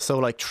 Okay. So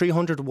like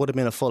 300 would have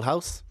been a full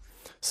house.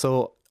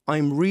 So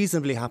I'm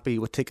reasonably happy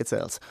with ticket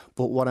sales.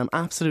 But what I'm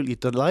absolutely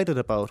delighted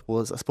about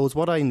was, I suppose,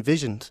 what I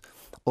envisioned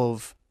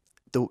of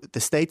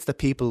the states that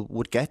people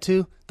would get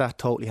to, that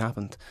totally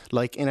happened.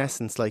 Like, in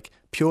essence, like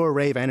pure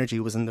rave energy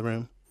was in the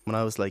room. And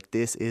I was like,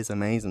 this is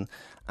amazing.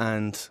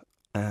 And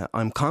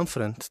I'm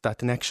confident that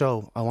the next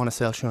show, I want to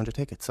sell 300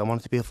 tickets. I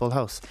want it to be a full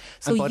house.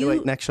 So and by the way,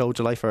 next show,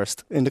 July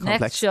 1st in the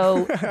complex. Next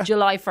show,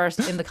 July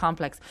 1st in the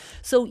complex.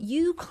 So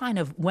you kind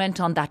of went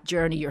on that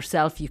journey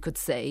yourself, you could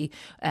say,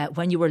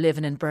 when you were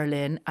living in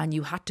Berlin, and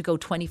you had to go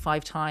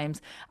 25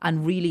 times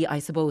and really, I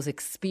suppose,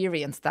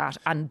 experience that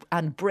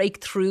and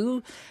break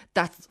through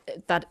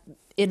that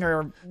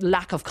inner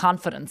lack of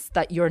confidence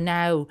that you're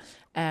now,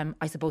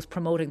 I suppose,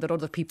 promoting that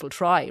other people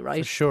try,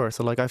 right? For sure.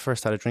 So like I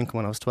first started drinking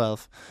when I was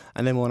 12,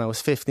 and then when I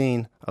was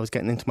 15 I was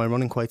getting into my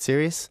running quite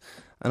serious,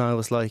 and I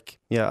was like,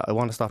 yeah, I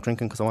want to stop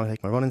drinking because I want to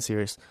take my running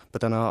serious.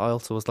 But then I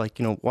also was like,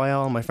 why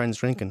are all my friends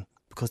drinking?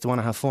 Because they want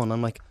to have fun.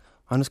 I'm like,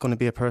 I'm just going to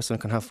be a person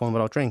who can have fun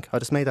without drink. I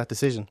just made that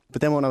decision.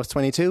 But then when I was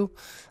 22,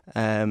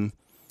 I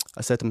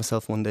said to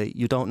myself one day,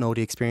 you don't know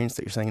the experience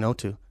that you're saying no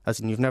to, as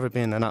in you've never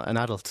been an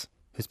adult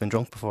who's been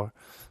drunk before.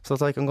 So I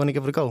was like, I'm going to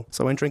give it a go.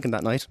 So I went drinking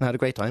that night and had a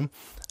great time.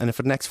 And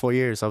for the next 4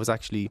 years, I was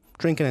actually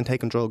drinking and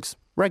taking drugs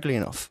regularly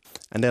enough.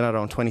 And then at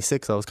around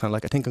 26, I was kind of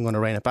like, I think I'm going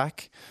to rein it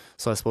back.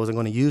 So I suppose I'm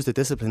going to use the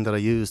discipline that I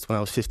used when I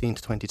was 15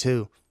 to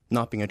 22,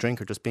 not being a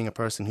drinker, just being a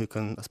person who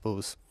can, I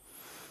suppose,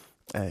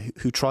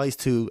 who tries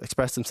to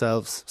express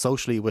themselves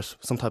socially with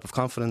some type of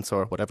confidence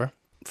or whatever.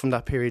 From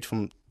that period,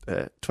 from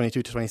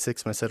 22 to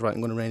 26, when I said, right, I'm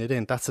going to rein it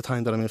in, that's the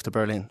time that I moved to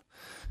Berlin.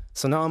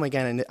 So now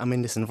I'm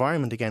in this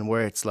environment again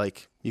where it's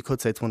like, you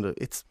could say it's one of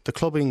the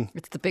clubbing.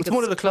 It's the biggest,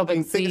 one of the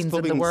clubbing biggest scenes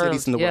in the world.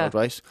 cities in the world,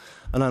 right?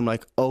 And I'm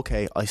like,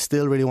 okay, I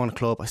still really want to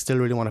club. I still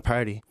really want to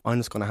party. I'm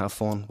just going to have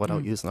fun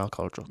without using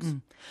alcohol or drugs.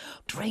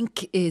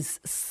 Drink is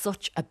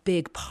such a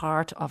big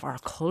part of our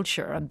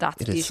culture, and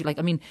that's the is. issue. Like,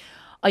 I mean,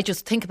 I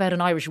just think about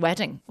an Irish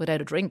wedding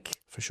without a drink.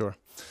 For sure.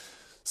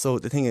 So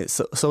the thing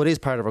is, so it is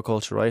part of our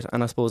culture, right?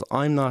 And I suppose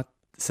I'm not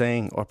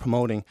saying or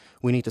promoting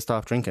we need to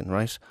stop drinking,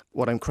 right?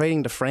 What I'm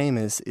creating the frame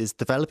is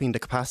developing the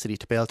capacity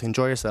to be able to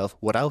enjoy yourself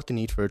without the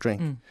need for a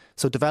drink.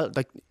 So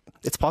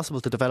it's possible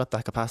to develop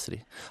that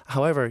capacity.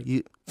 However,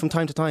 from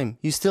time to time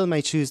you still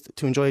may choose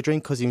to enjoy a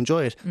drink because you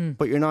enjoy it,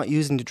 but you're not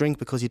using the drink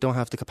because you don't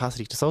have the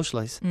capacity to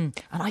socialise. And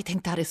I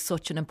think that is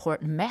such an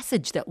important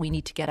message that we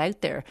need to get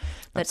out there,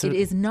 that Absolutely.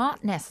 it is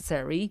not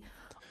necessary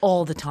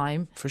all the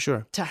time, for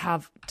sure, to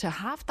have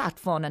that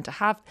fun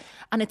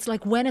and it's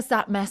like, when is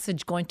that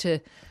message going to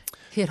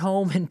hit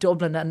home in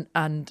Dublin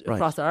and right.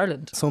 across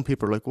Ireland? Some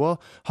people are like, well,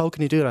 how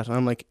can you do that? And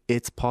I'm like,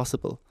 it's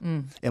possible.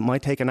 It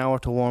might take an hour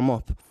to warm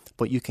up,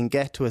 but you can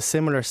get to a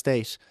similar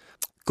state,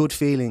 good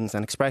feelings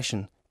and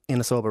expression in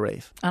a sober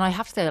rave. And I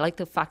have to say, I like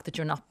the fact that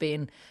you're not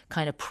being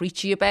kind of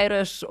preachy about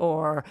it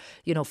or,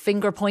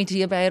 finger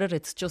pointy about it.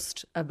 It's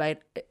just about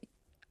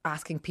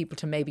asking people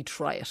to maybe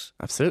try it.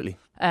 Absolutely.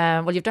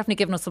 Well, you've definitely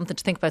given us something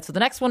to think about. So the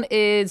next one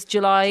is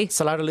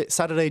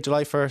Saturday,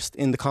 July 1st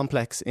in the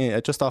complex,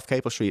 just off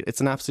Capel Street.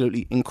 It's an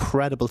absolutely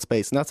incredible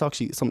space, and that's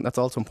actually something that's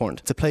also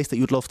important. It's a place that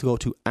you'd love to go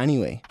to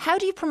anyway. How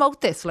do you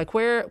promote this? Like,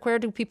 where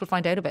do people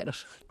find out about it?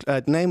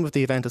 The name of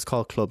the event is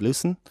called Club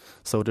Lucen.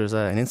 So there's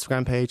an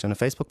Instagram page and a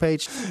Facebook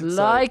page.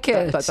 Like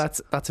so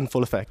it. That's in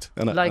full effect,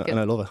 and like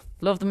I love it.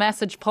 Love the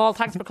message. Paul,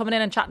 thanks for coming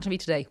in and chatting to me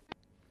today.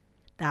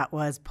 That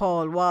was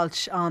Paul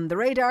Walsh on the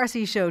Ray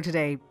D'Arcy Show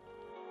today.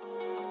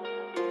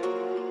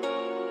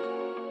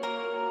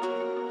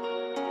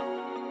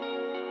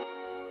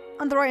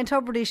 On the Ryan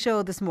Tubridy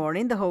Show this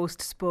morning, the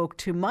host spoke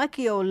to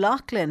Mikey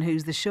O'Loughlin,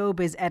 who's the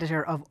showbiz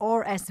editor of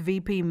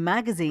RSVP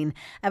magazine,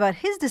 about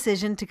his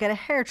decision to get a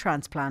hair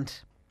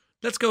transplant.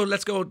 Let's go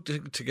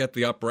to get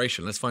the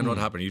operation. Let's find what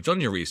happened. You've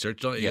done your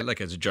research.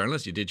 Like as a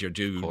journalist, you did your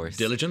due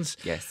diligence.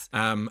 Yes.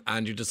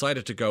 And you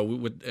decided to go,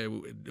 we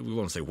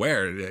won't say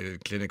where,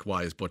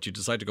 clinic-wise, but you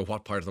decided to go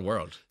what part of the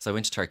world? So I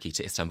went to Turkey,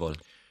 to Istanbul.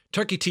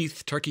 Turkey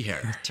teeth, turkey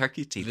hair.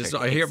 Turkey teeth.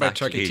 I hear about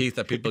turkey teeth,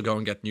 that people go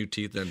and get new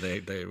teeth and they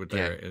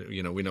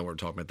we know what we're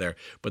talking about there.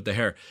 But the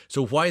hair.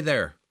 So why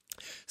there?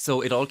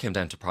 So it all came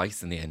down to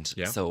price in the end.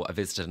 Yeah. So I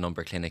visited a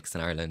number of clinics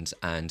in Ireland,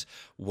 and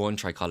one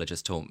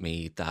trichologist told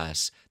me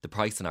that the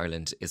price in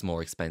Ireland is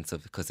more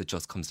expensive because it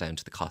just comes down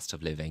to the cost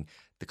of living,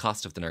 the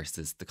cost of the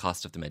nurses, the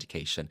cost of the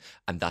medication,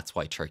 and that's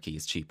why Turkey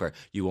is cheaper.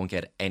 You won't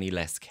get any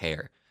less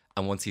care.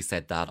 And once he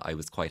said that, I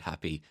was quite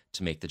happy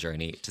to make the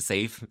journey, to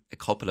save a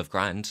couple of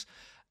grand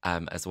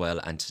as well,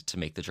 and to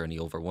make the journey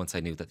over once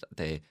I knew that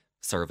the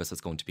service was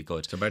going to be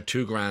good. So about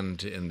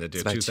 €2,000 in the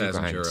It's about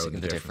 €2,000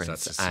 in the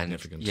difference. That's And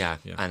significant. yeah,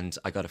 and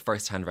I got a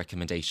first-hand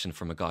recommendation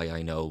from a guy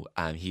I know.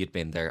 He had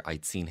been there.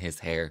 I'd seen his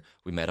hair.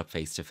 We met up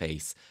face to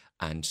face,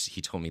 and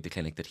he told me the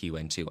clinic that he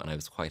went to, and I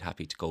was quite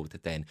happy to go with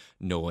it then,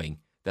 knowing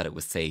that it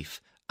was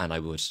safe and I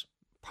would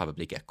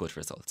probably get good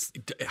results.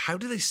 How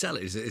do they sell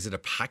it? Is it a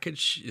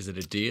package? Is it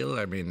a deal?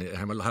 I mean,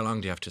 how long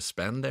do you have to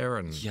spend there?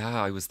 And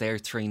yeah, I was there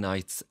 3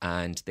 nights,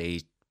 and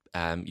they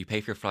you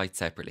pay for your flight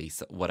separately.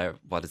 So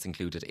what is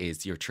included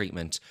is your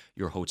treatment,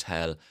 your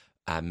hotel,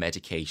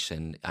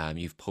 medication,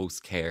 you've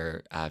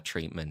post-care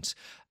treatment,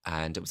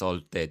 and it was all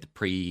the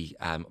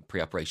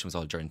pre-operation was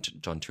all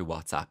done through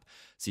WhatsApp.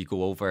 So you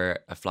go over,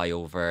 fly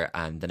over,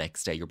 and the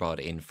next day you're brought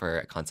in for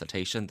a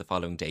consultation. The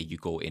following day you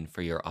go in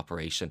for your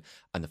operation,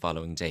 and the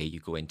following day you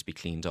go in to be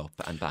cleaned up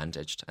and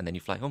bandaged, and then you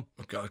fly home.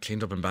 Oh God,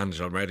 cleaned up and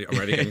bandaged already. I'm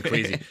already getting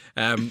queasy.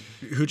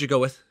 Who'd you go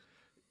with?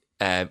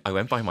 I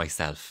went by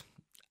myself.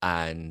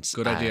 And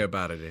good idea,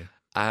 bad idea?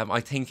 I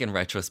think in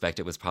retrospect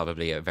it was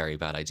probably a very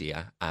bad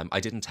idea. I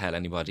didn't tell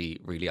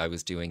anybody really I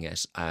was doing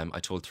it.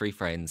 I told 3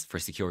 friends for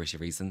security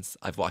reasons.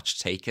 I've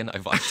watched Taken.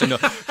 I've watched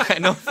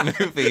enough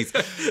movies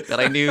that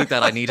I knew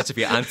that I needed to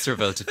be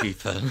answerable to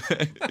people.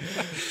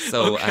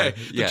 So okay.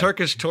 The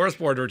Turkish Tourist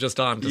Board were just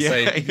on to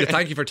say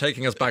thank you for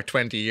taking us back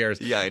 20 years.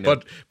 Yeah, I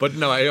know. But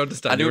no, I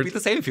understand. And it would be the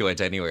same if you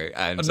went anywhere.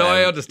 And no,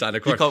 I understand.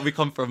 Of course, we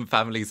come from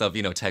families of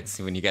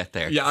texting when you get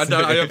there. Yeah,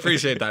 I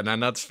appreciate that,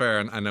 and that's fair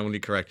and only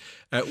correct.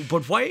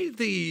 But why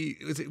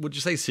would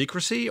you say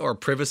secrecy or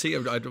privacy?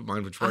 I don't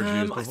mind which word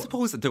you use. I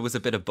suppose that there was a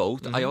bit of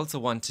both. Mm-hmm. I also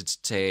wanted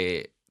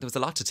to. There was a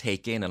lot to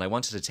take in, and I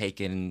wanted to take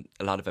in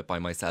a lot of it by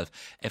myself.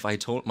 If I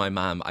told my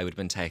mum, I would have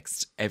been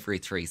text every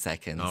 3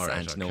 seconds. Right,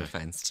 and no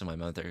offence to my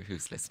mother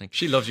who's listening.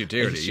 She loves you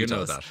dearly, you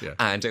know that. Yeah.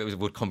 And it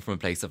would come from a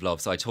place of love.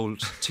 So I told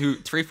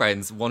 3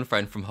 friends, 1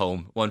 friend from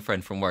home, 1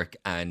 friend from work,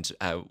 and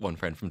 1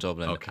 friend from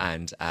Dublin. Okay.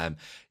 And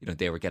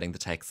they were getting the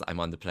text. I'm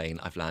on the plane.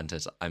 I've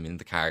landed. I'm in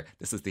the car.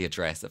 This is the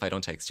address. If I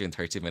don't text you in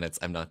 30 minutes,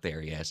 I'm not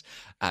there yet.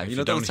 If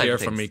you don't hear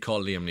from me,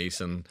 call Liam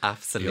Neeson.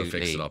 Absolutely, he'll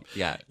fix it up.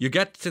 Yeah. You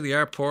get to the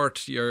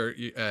airport.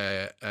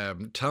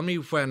 Tell me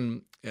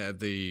when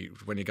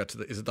you got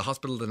to is it the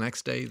hospital the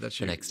next day that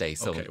you? The next day.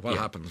 So okay, what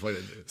happens?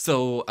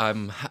 So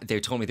they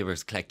told me they were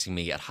collecting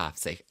me at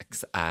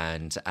 6:30,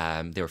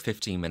 and they were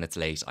 15 minutes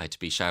late. I had to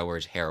be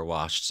showered, hair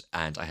washed,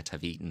 and I had to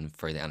have eaten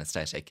for the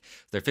anaesthetic.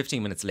 They're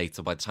 15 minutes late,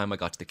 so by the time I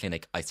got to the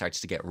clinic, I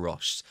started to get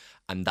rushed,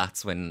 and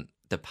that's when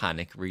the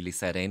panic really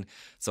set in.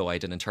 So I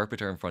had an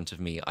interpreter in front of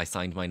me. I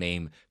signed my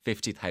name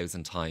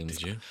 50,000 times.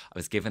 Did you? I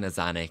was given a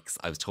Xanax.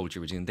 I was told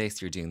you were doing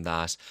this, you're doing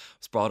that. I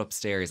was brought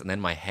upstairs, and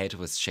then my head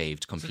was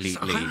shaved completely.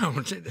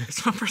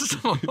 First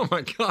of all, oh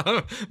my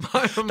God.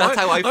 That's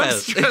how I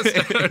felt.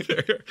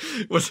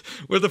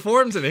 Were the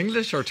forms in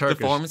English or Turkish?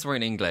 The forms were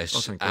in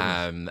English. Oh,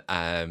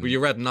 well, you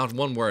read not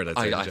one word.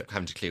 I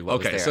haven't a clue what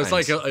was there. So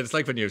it's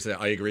like when you say,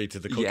 I agree to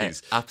the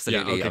cookies. Yeah,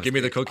 absolutely. Yeah, okay, give me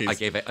the cookies.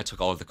 I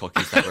took all the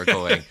cookies that were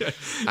going.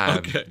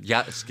 Okay.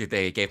 Yeah,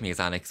 they gave me a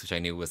Xanax, which I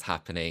knew was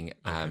happening.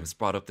 Was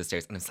brought up the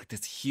stairs, and it's like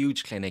this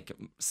huge clinic,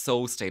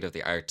 so state of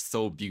the art,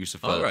 so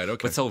beautiful,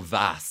 but so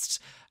vast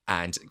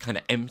and kind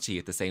of empty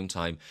at the same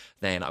time.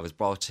 Then I was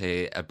brought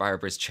to a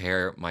barber's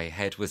chair. My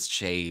head was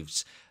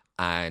shaved,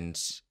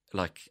 and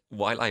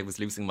while I was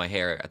losing my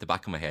hair at the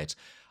back of my head,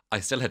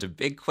 I still had a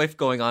big quiff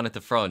going on at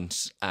the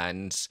front,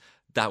 and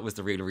that was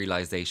the real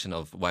realization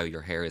of, wow,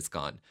 your hair is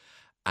gone.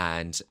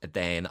 And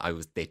then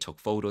they took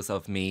photos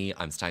of me.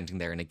 I'm standing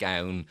there in a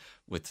gown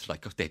with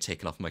they'd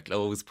taken off my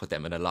clothes, put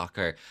them in a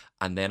locker.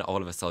 And then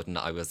all of a sudden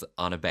I was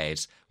on a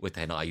bed with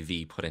an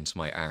IV put into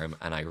my arm.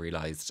 And I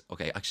realised,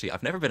 okay, actually,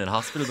 I've never been in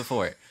hospital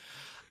before.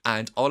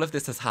 And all of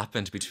this has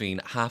happened between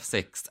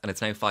 6:30 and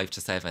it's now 5 to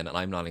 7. And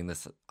I'm lying in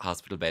this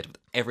hospital bed with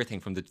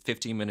everything from the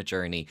 15-minute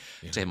journey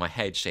to my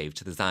head shaved,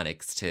 to the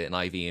Xanax, to an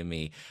IV in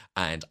me.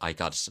 And I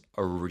got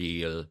a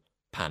real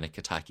panic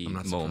attacky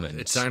moment.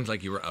 It sounds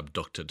like you were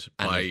abducted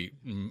by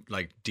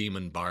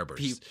demon barbers.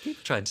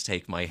 People trying to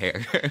take my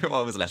hair.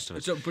 What was left of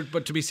it? So,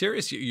 but to be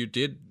serious, you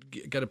did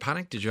get a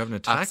panic? Did you have an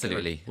attack?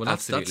 Absolutely. Well,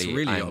 that's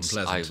really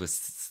unpleasant. I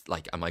was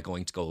like, am I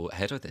going to go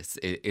ahead with this?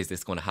 Is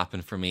this going to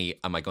happen for me?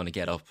 Am I going to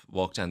get up,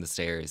 walk down the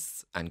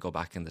stairs and go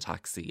back in the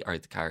taxi or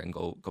the car and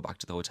go back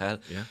to the hotel?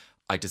 Yeah.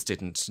 I just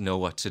didn't know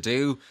what to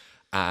do.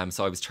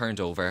 So I was turned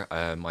over.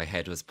 My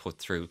head was put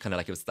through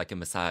it was like a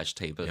massage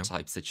table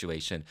type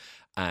situation.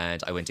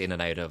 And I went in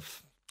and out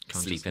of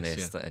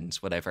sleepiness and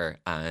whatever.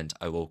 And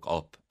I woke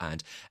up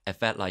and it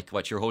felt like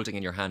what you're holding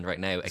in your hand right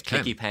now, a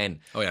clicky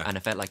pen. Oh, yeah. And it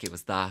felt like it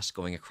was that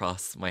going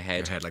across my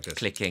head, your head like this,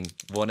 clicking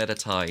one at a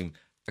time,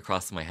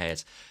 across my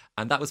head.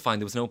 And that was fine.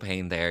 There was no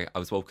pain there. I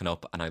was woken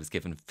up and I was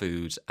given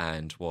food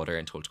and water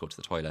and told to go to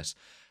the toilet.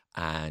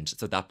 And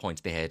so at that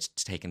point, they had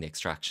taken the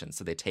extraction.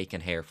 So they'd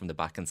taken hair from the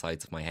back and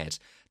sides of my head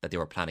that they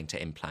were planning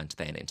to implant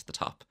then into the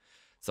top.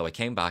 So I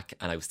came back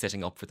and I was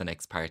sitting up for the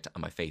next part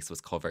and my face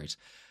was covered.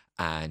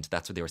 And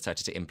that's where they were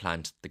starting to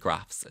implant the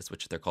grafts, as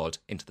which they're called,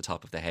 into the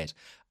top of the head.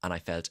 And I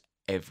felt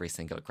every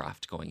single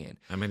graft going in.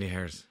 How many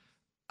hairs?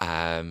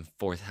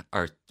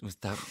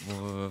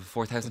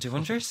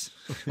 4,200?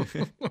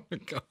 Oh my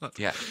God.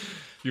 Yeah.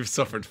 You've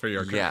suffered for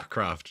your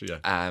craft,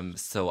 yeah.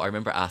 So I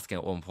remember asking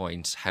at one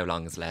point how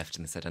long is left,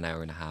 and they said an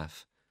hour and a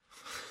half.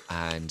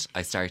 And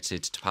I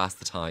started to pass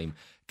the time,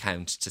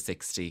 count to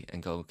 60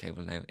 and go, okay,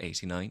 well now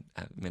 89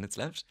 minutes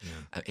left,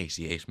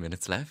 88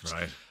 minutes left.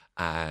 Right.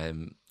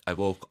 I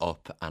woke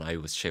up and I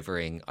was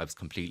shivering. I was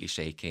completely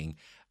shaking,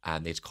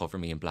 and they'd cover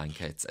me in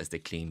blankets as they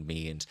cleaned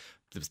me, and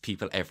there was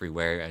people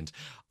everywhere. And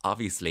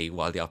obviously,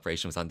 while the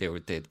operation was on,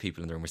 the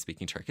people in the room were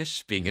speaking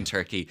Turkish, being in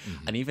Turkey.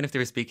 Mm-hmm. And even if they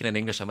were speaking in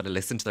English, I would have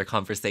listened to their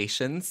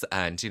conversations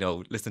and,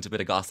 listened to a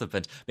bit of gossip,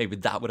 and maybe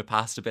that would have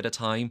passed a bit of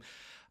time.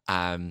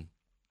 And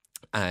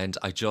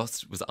I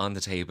just was on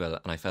the table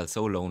and I felt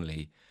so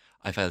lonely.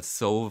 I felt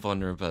so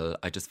vulnerable.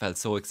 I just felt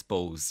so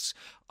exposed.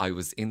 I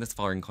was in this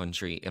foreign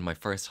country in my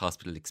first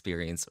hospital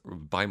experience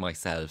by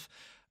myself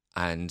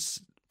and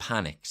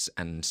panicked.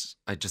 And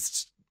there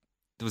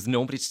was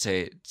nobody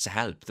to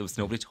help. There was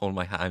nobody to hold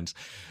my hand.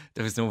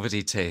 There was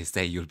nobody to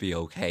say, you'll be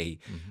okay.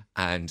 Mm-hmm.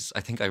 And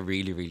I think I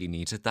really, really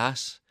needed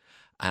that.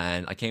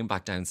 And I came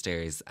back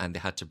downstairs and they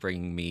had to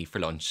bring me for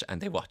lunch,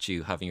 and they watch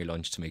you having your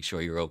lunch to make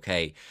sure you're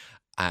okay.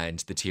 And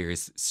the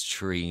tears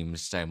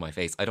streamed down my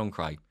face. I don't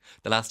cry.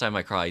 The last time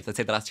I cried, let's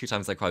say the last 2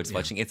 times I cried was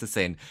watching It's a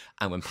Sin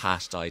and when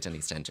Pat died in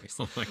EastEnders.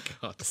 Oh my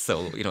God.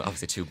 So,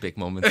 obviously 2 big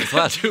moments as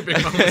well. 2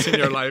 big moments in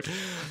your life.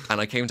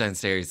 And I came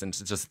downstairs and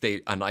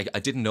I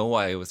didn't know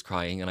why I was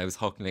crying, and I was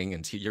huckling,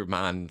 and your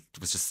man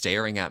was just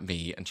staring at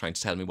me and trying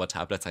to tell me what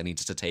tablets I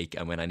needed to take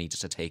and when I needed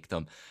to take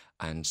them.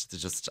 And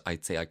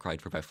I'd say I cried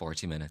for about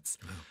 40 minutes.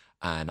 Oh.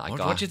 And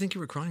what do you think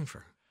you were crying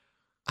for?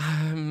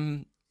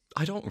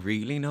 I don't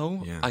really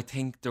know. Yeah. I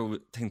think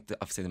that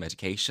obviously the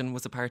medication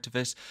was a part of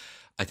it.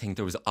 I think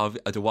there was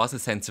a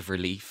sense of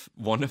relief.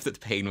 1, of that the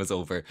pain was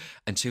over,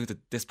 and 2,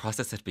 that this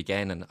process had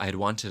begun, and I had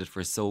wanted it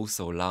for so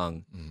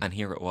long, and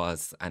here it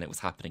was, and it was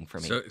happening for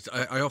me. So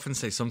I often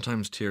say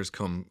sometimes tears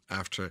come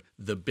after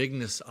the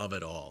bigness of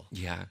it all.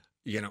 Yeah.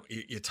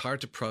 It's hard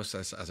to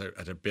process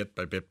at a bit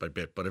by bit by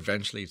bit, but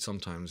eventually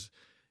sometimes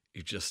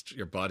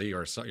your body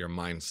or your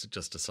mind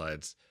just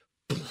decides.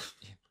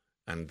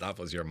 And that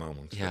was your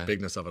moment. Yeah. The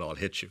bigness of it all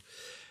hit you.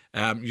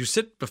 You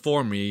sit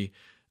before me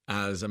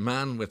as a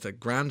man with a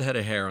grand head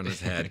of hair on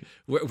his head.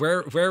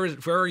 Where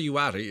are you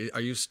at?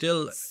 Are you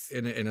still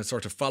in a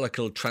sort of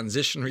follicle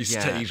transitionary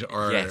state,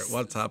 or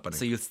what's happening?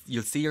 So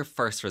you'll see your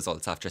first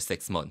results after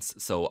 6 months.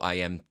 So I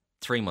am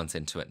 3 months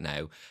into it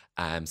now.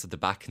 So the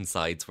back and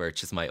sides, where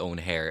it's just my own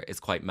hair, is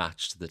quite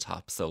matched to the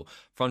top. So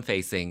front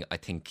facing, I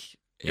think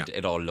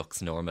it all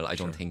looks normal. I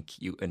don't think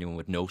anyone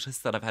would notice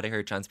that I've had a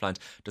hair transplant.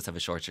 Just have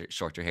a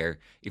shorter hair.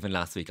 Even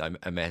last week,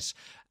 I met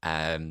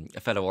a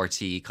fellow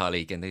RT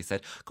colleague, and they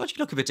said, "God, you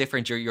look a bit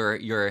different.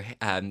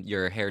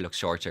 Your hair looks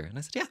shorter." And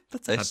I said, "Yeah,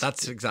 that's it.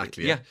 That's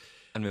exactly it."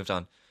 And moved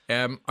on.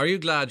 Are you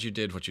glad you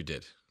did what you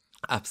did?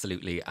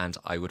 Absolutely, and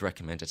I would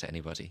recommend it to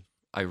anybody.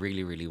 I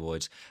really, really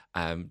would.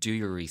 Do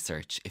your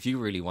research. If you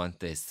really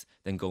want this,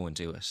 then go and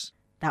do it.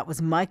 That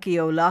was Mikey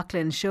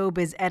O'Loughlin,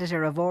 showbiz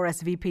editor of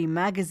RSVP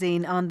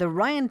magazine, on the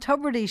Ryan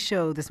Tubridy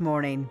Show this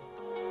morning.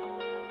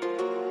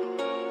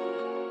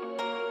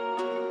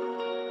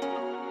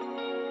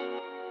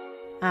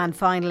 And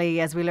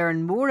finally, as we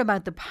learn more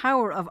about the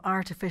power of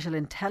artificial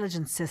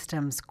intelligence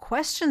systems,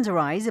 questions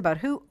arise about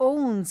who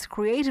owns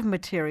creative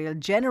material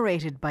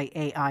generated by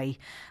AI.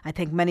 I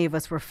think many of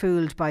us were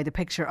fooled by the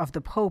picture of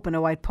the Pope in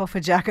a white puffer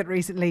jacket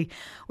recently.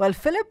 Well,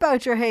 Philip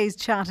Boucher-Hayes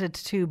chatted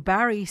to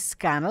Barry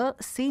Scannell,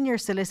 senior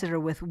solicitor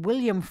with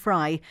William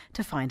Fry,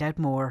 to find out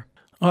more.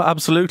 Oh,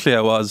 absolutely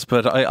I was,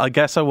 but I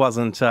guess I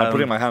wasn't. I'm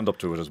putting my hand up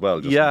to it as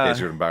well, just in case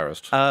you're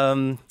embarrassed.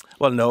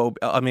 Well, no,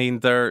 I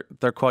mean, they're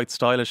quite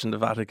stylish in the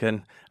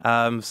Vatican.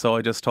 So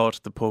I just thought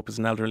the Pope is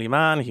an elderly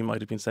man. He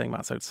might have been saying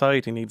Mass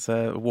outside. He needs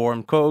a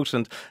warm coat.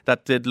 And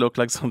that did look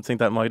like something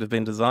that might have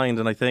been designed.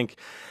 And I think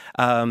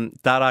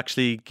that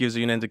actually gives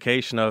you an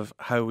indication of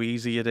how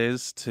easy it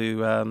is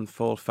to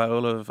fall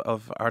foul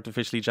of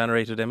artificially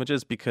generated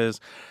images,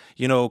 because,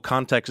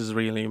 context is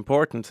really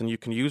important. And you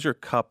can use your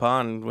cop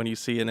on when you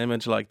see an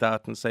image like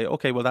that and say,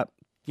 okay, well, that,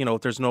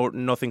 there's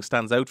nothing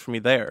stands out for me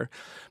there.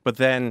 But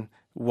then,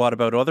 what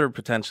about other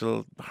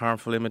potential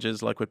harmful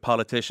images, like with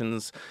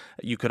politicians?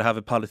 You could have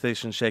a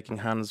politician shaking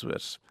hands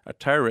with a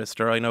terrorist,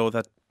 or I know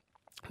that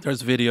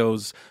there's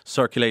videos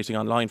circulating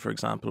online, for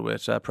example,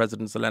 with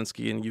President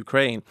Zelensky in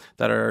Ukraine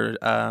that are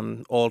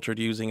altered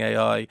using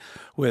AI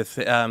with,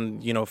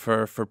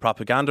 for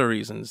propaganda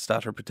reasons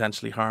that are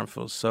potentially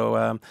harmful.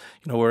 So,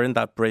 we're in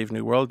that brave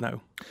new world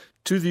now.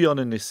 To the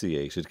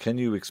uninitiated, can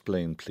you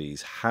explain,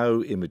 please,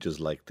 how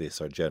images like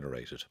this are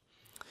generated?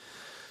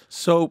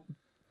 So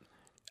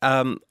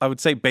I would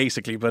say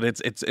basically, but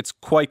it's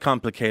quite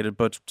complicated.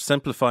 But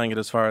simplifying it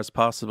as far as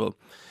possible,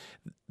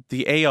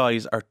 the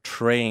AIs are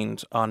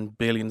trained on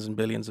billions and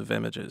billions of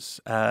images.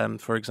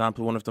 For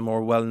example, one of the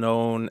more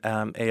well-known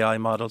AI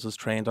models is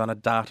trained on a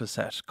data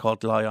set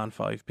called Lion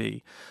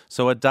 5B.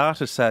 So a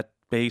data set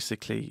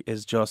basically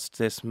is just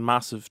this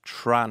massive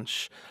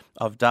tranche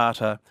of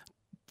data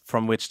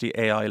from which the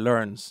AI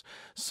learns.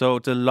 So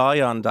the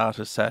Lion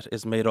data set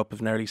is made up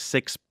of nearly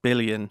 6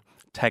 billion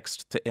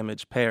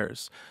text-to-image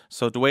pairs.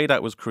 So the way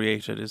that was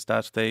created is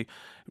that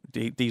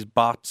these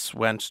bots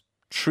went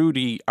through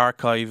the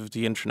archive of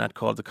the internet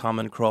called the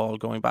Common Crawl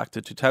going back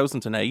to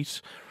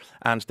 2008,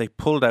 and they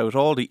pulled out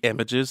all the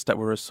images that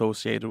were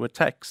associated with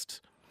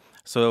text.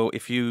 So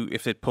if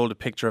it pulled a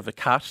picture of a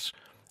cat,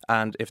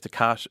 and if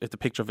the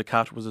picture of a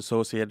cat was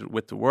associated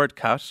with the word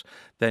cat,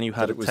 then you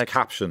had it was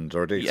captioned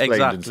or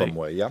explained in some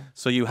way, yeah?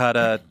 So you had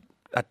a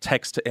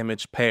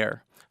text-to-image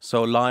pair.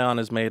 So Lion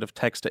is made of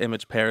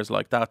text-to-image pairs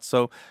like that.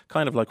 So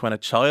kind of like when a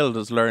child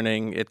is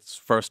learning its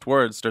first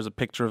words, there's a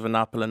picture of an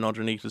apple and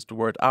underneath is the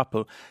word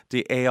apple.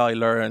 The AI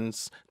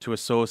learns to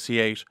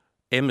associate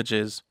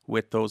images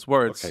with those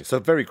words. Okay, so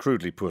very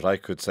crudely put, I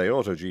could say,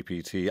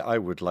 AutoGPT, I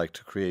would like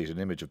to create an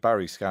image of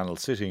Barry Scannell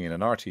sitting in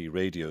an RT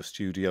radio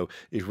studio.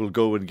 It will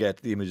go and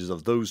get the images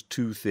of those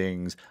two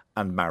things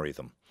and marry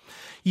them.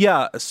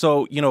 Yeah,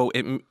 so,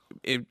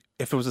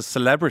 if it was a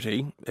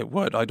celebrity, it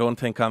would. I don't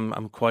think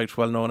I'm quite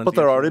well known. But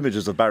there are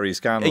images of Barry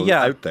Scannell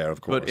out there,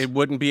 of course. But it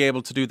wouldn't be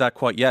able to do that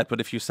quite yet.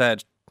 But if you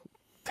said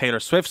Taylor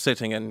Swift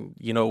sitting in,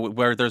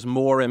 where there's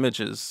more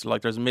images,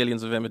 like there's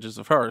millions of images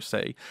of her,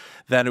 say,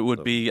 then it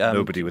would be...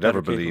 nobody would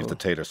ever believe that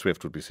Taylor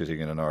Swift would be sitting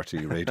in an RT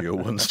Radio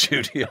 1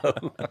 studio.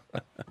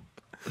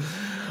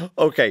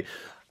 Okay.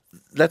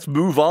 Let's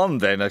move on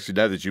then, actually,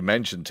 now that you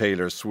mentioned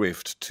Taylor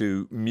Swift,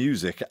 to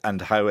music and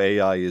how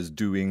AI is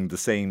doing the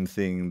same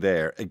thing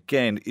there.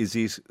 Again, is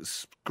he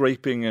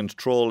scraping and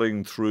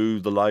trawling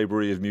through the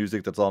library of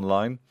music that's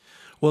online?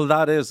 Well,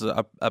 that is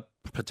a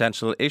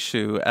potential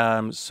issue.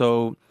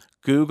 So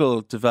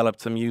Google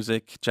developed a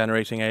music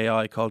generating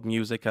AI called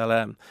Music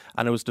LM,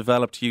 and it was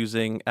developed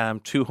using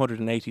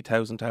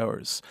 280,000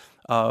 hours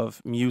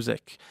of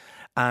music.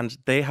 And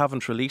they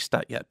haven't released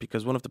that yet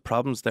because one of the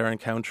problems they're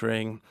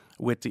encountering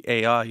with the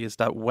AI is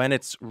that when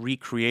it's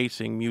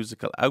recreating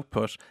musical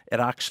output,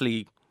 it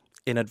actually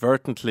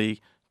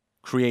inadvertently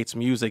creates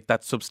music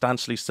that's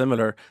substantially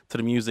similar to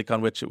the music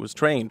on which it was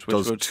trained.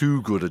 Which does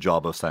too good a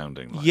job of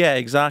sounding like. Yeah,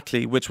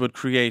 exactly, which would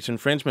create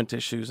infringement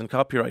issues and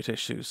copyright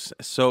issues.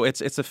 So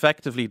it's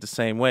effectively the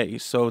same way.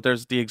 So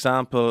there's the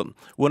example,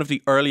 one of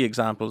the early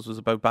examples was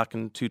about back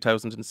in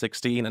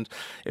 2016, and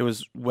it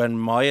was when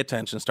my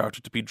attention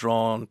started to be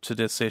drawn to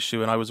this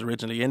issue, and I was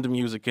originally in the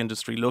music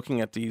industry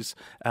looking at these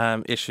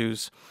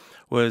issues,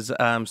 was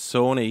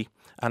Sony.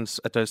 And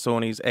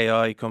Sony's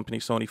AI company,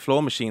 Sony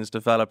Flow Machines,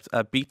 developed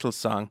a Beatles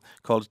song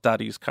called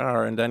Daddy's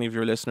Car. And any of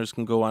your listeners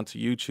can go onto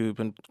YouTube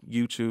and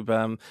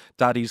YouTube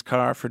Daddy's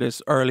Car for this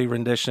early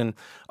rendition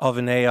of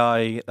an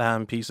AI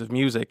piece of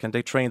music. And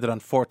they trained it on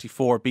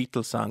 44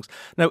 Beatles songs.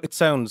 Now, it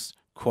sounds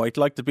quite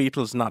like the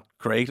Beatles, not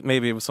great.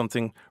 Maybe it was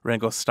something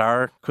Ringo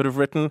Starr could have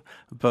written,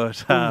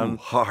 but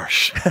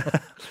harsh.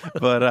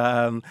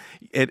 But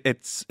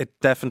it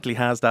definitely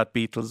has that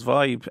Beatles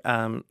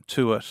vibe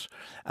to it.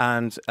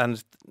 And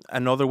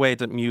another way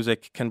that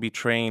music can be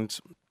trained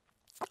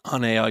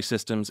on AI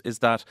systems is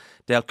that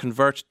they'll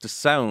convert the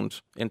sound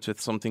into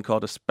something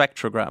called a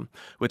spectrogram,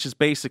 which is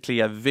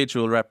basically a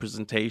visual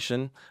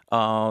representation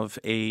of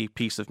a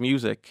piece of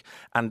music.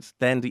 And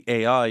then the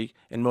AI,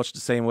 in much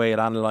the same way it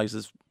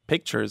analyzes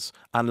pictures,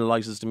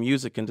 analyzes the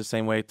music in the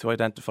same way to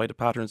identify the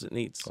patterns it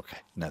needs. Okay.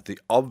 Now, the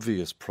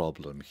obvious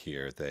problem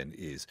here then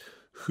is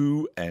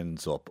who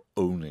ends up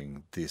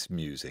owning this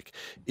music?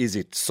 Is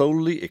it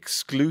solely,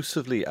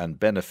 exclusively and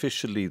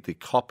beneficially the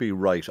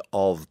copyright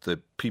of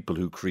the people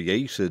who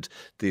created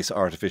this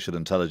artificial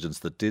intelligence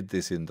that did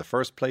this in the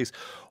first place?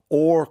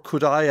 Or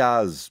could I,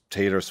 as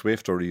Taylor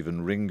Swift or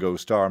even Ringo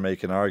Starr,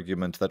 make an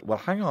argument that, well,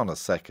 hang on a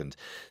second,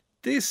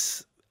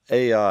 this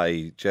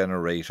AI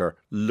generator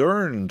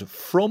learned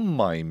from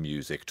my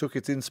music, took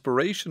its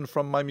inspiration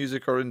from my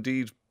music, or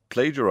indeed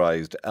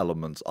plagiarized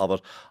elements of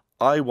it.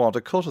 I want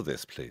a cut of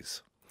this,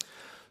 please.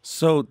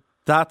 So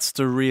that's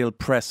the real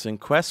pressing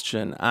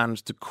question. And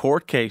the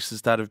court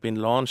cases that have been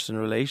launched in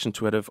relation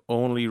to it have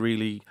only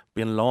really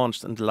been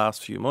launched in the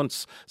last few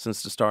months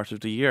since the start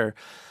of the year.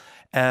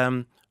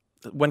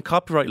 When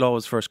copyright law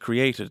was first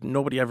created,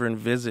 nobody ever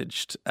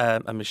envisaged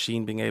a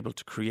machine being able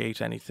to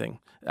create anything.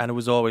 And it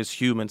was always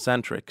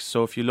human-centric.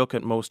 So if you look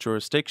at most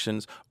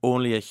jurisdictions,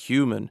 only a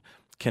human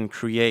can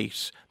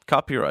create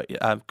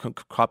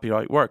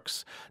copyright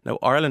works. Now,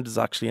 Ireland is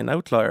actually an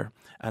outlier,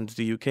 and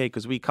the UK,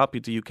 because we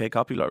copied the UK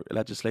copyright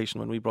legislation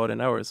when we brought in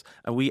ours,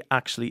 and we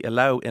actually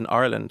allow in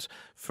Ireland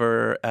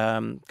for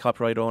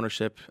copyright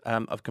ownership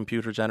of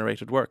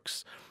computer-generated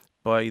works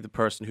by the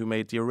person who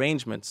made the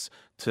arrangements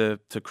to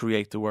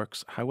create the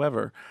works.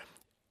 However,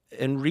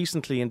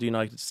 recently in the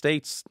United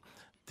States,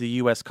 the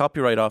US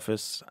Copyright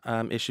Office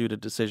issued a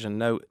decision.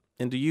 Now,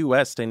 In the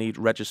US, they need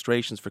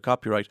registrations for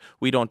copyright.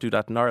 We don't do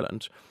that in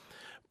Ireland.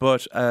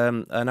 But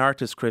an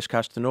artist, Krish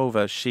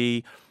Kashtanova,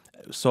 she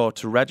sought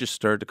to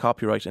register the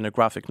copyright in a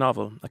graphic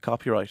novel, a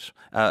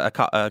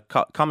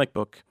comic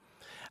book.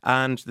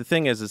 And the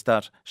thing is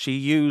that she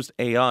used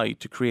AI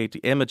to create the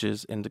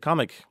images in the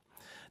comic.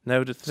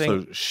 Now the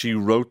thing, so she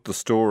wrote the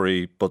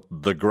story, but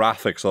the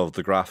graphics of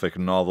the graphic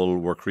novel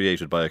were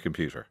created by a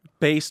computer?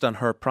 Based on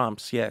her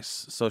prompts,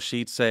 yes. So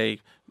she'd say,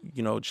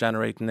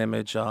 generate an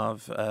image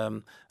of,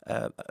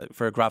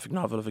 for a graphic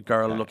novel of a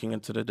girl looking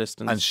into the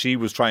distance. And she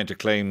was trying to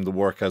claim the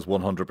work as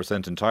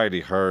 100%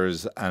 entirely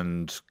hers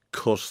and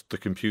cut the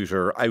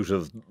computer out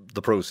of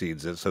the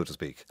proceeds, so to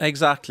speak.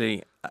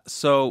 Exactly.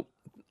 So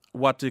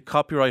what the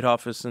Copyright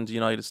Office in the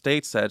United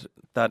States said,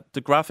 that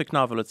the graphic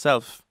novel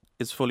itself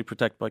is fully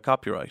protected by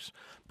copyright.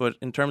 But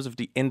in terms of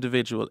the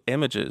individual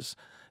images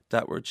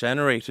that were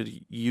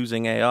generated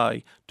using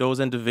AI, those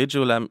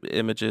individual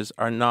images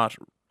are not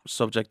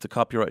subject to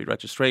copyright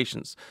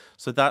registrations.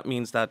 So that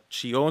means that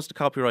she owns the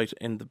copyright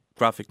in the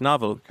graphic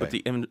novel, but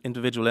the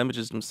individual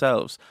images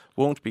themselves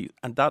won't be.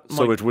 And that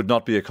it would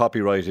not be a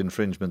copyright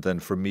infringement then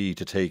for me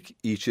to take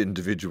each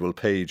individual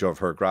page of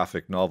her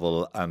graphic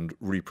novel and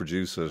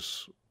reproduce it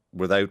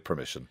without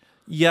permission?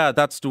 Yeah,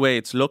 that's the way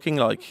it's looking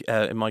like.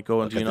 It might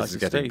go into the United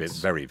States. This is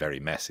getting very, very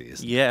messy,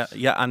 isn't it?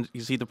 Yeah. And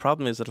you see, the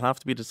problem is it'll have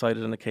to be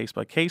decided on a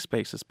case-by-case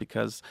basis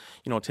because,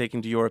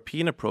 taking the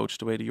European approach,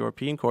 the way the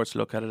European courts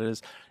look at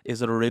it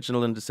is it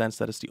original in the sense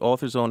that it's the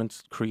author's own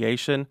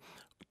creation?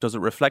 Does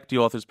it reflect the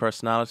author's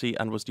personality,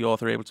 and was the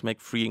author able to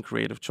make free and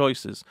creative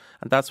choices?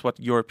 And that's what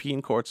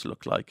European courts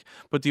look like.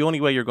 But the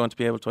only way you're going to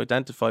be able to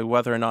identify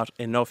whether or not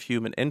enough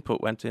human input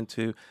went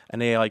into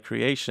an AI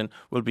creation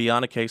will be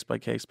on a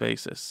case-by-case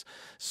basis.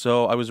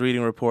 So I was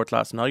reading a report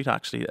last night,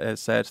 actually,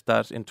 said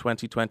that in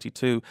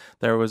 2022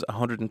 there was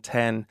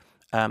 110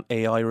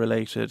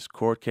 AI-related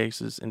court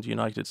cases in the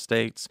United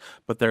States,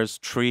 but there's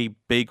 3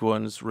 big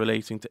ones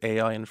relating to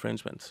AI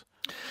infringement.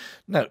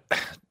 Now,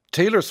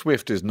 Taylor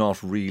Swift is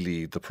not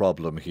really the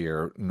problem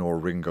here, nor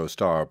Ringo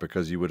Starr,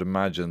 because you would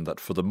imagine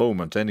that for the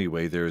moment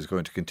anyway, there is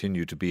going to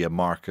continue to be a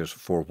market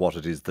for what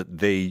it is that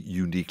they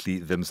uniquely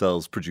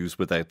themselves produce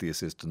without the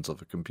assistance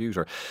of a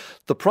computer.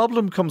 The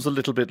problem comes a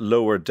little bit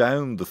lower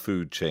down the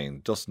food chain,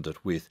 doesn't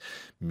it, with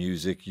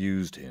music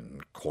used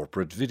in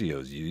corporate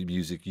videos,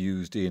 music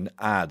used in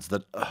ads,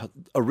 that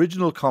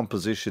original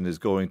composition is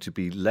going to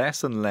be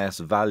less and less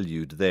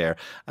valued there,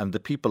 and the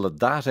people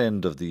at that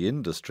end of the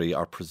industry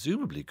are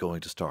presumably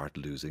going to start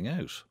losing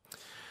out.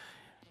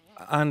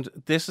 And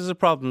this is a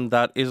problem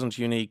that isn't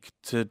unique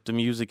to the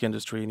music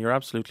industry, and you're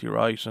absolutely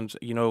right. And,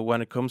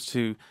 when it comes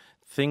to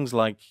things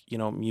like,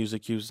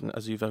 music used,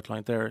 as you've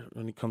outlined there,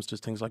 when it comes to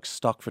things like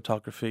stock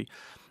photography,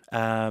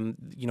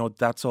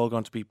 that's all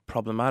going to be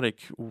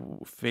problematic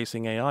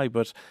facing AI.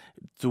 But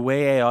the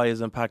way AI is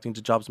impacting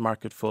the jobs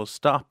market full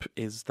stop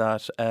is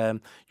that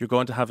you're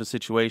going to have a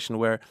situation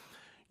where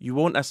you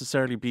won't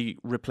necessarily be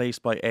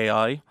replaced by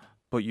AI,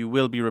 but you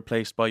will be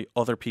replaced by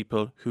other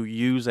people who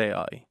use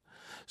AI.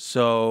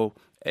 So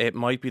it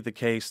might be the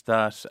case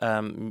that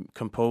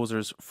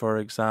composers, for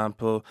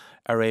example,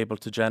 are able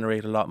to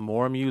generate a lot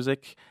more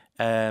music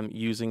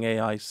using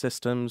AI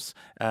systems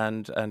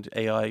and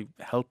AI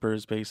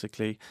helpers,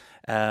 basically.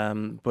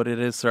 But it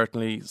is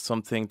certainly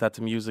something that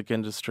the music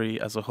industry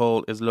as a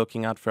whole is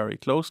looking at very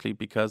closely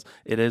because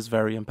it is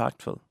very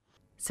impactful.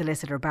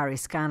 Solicitor Barry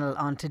Scannell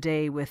on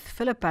Today with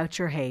Philip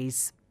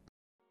Boucher-Hayes.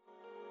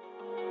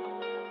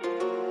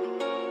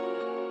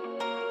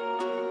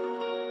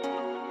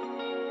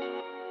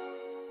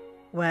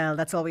 Well,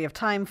 that's all we have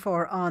time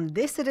for on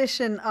this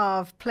edition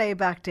of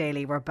Playback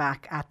Daily. We're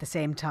back at the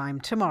same time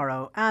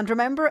tomorrow. And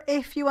remember,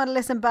 if you want to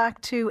listen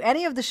back to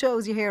any of the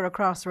shows you hear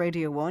across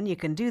Radio 1, you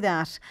can do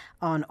that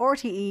on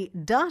rte.ie/Radio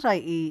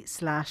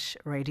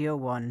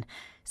 1.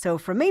 So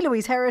from me,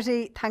 Louise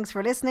Herity, thanks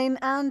for listening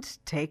and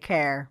take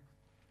care.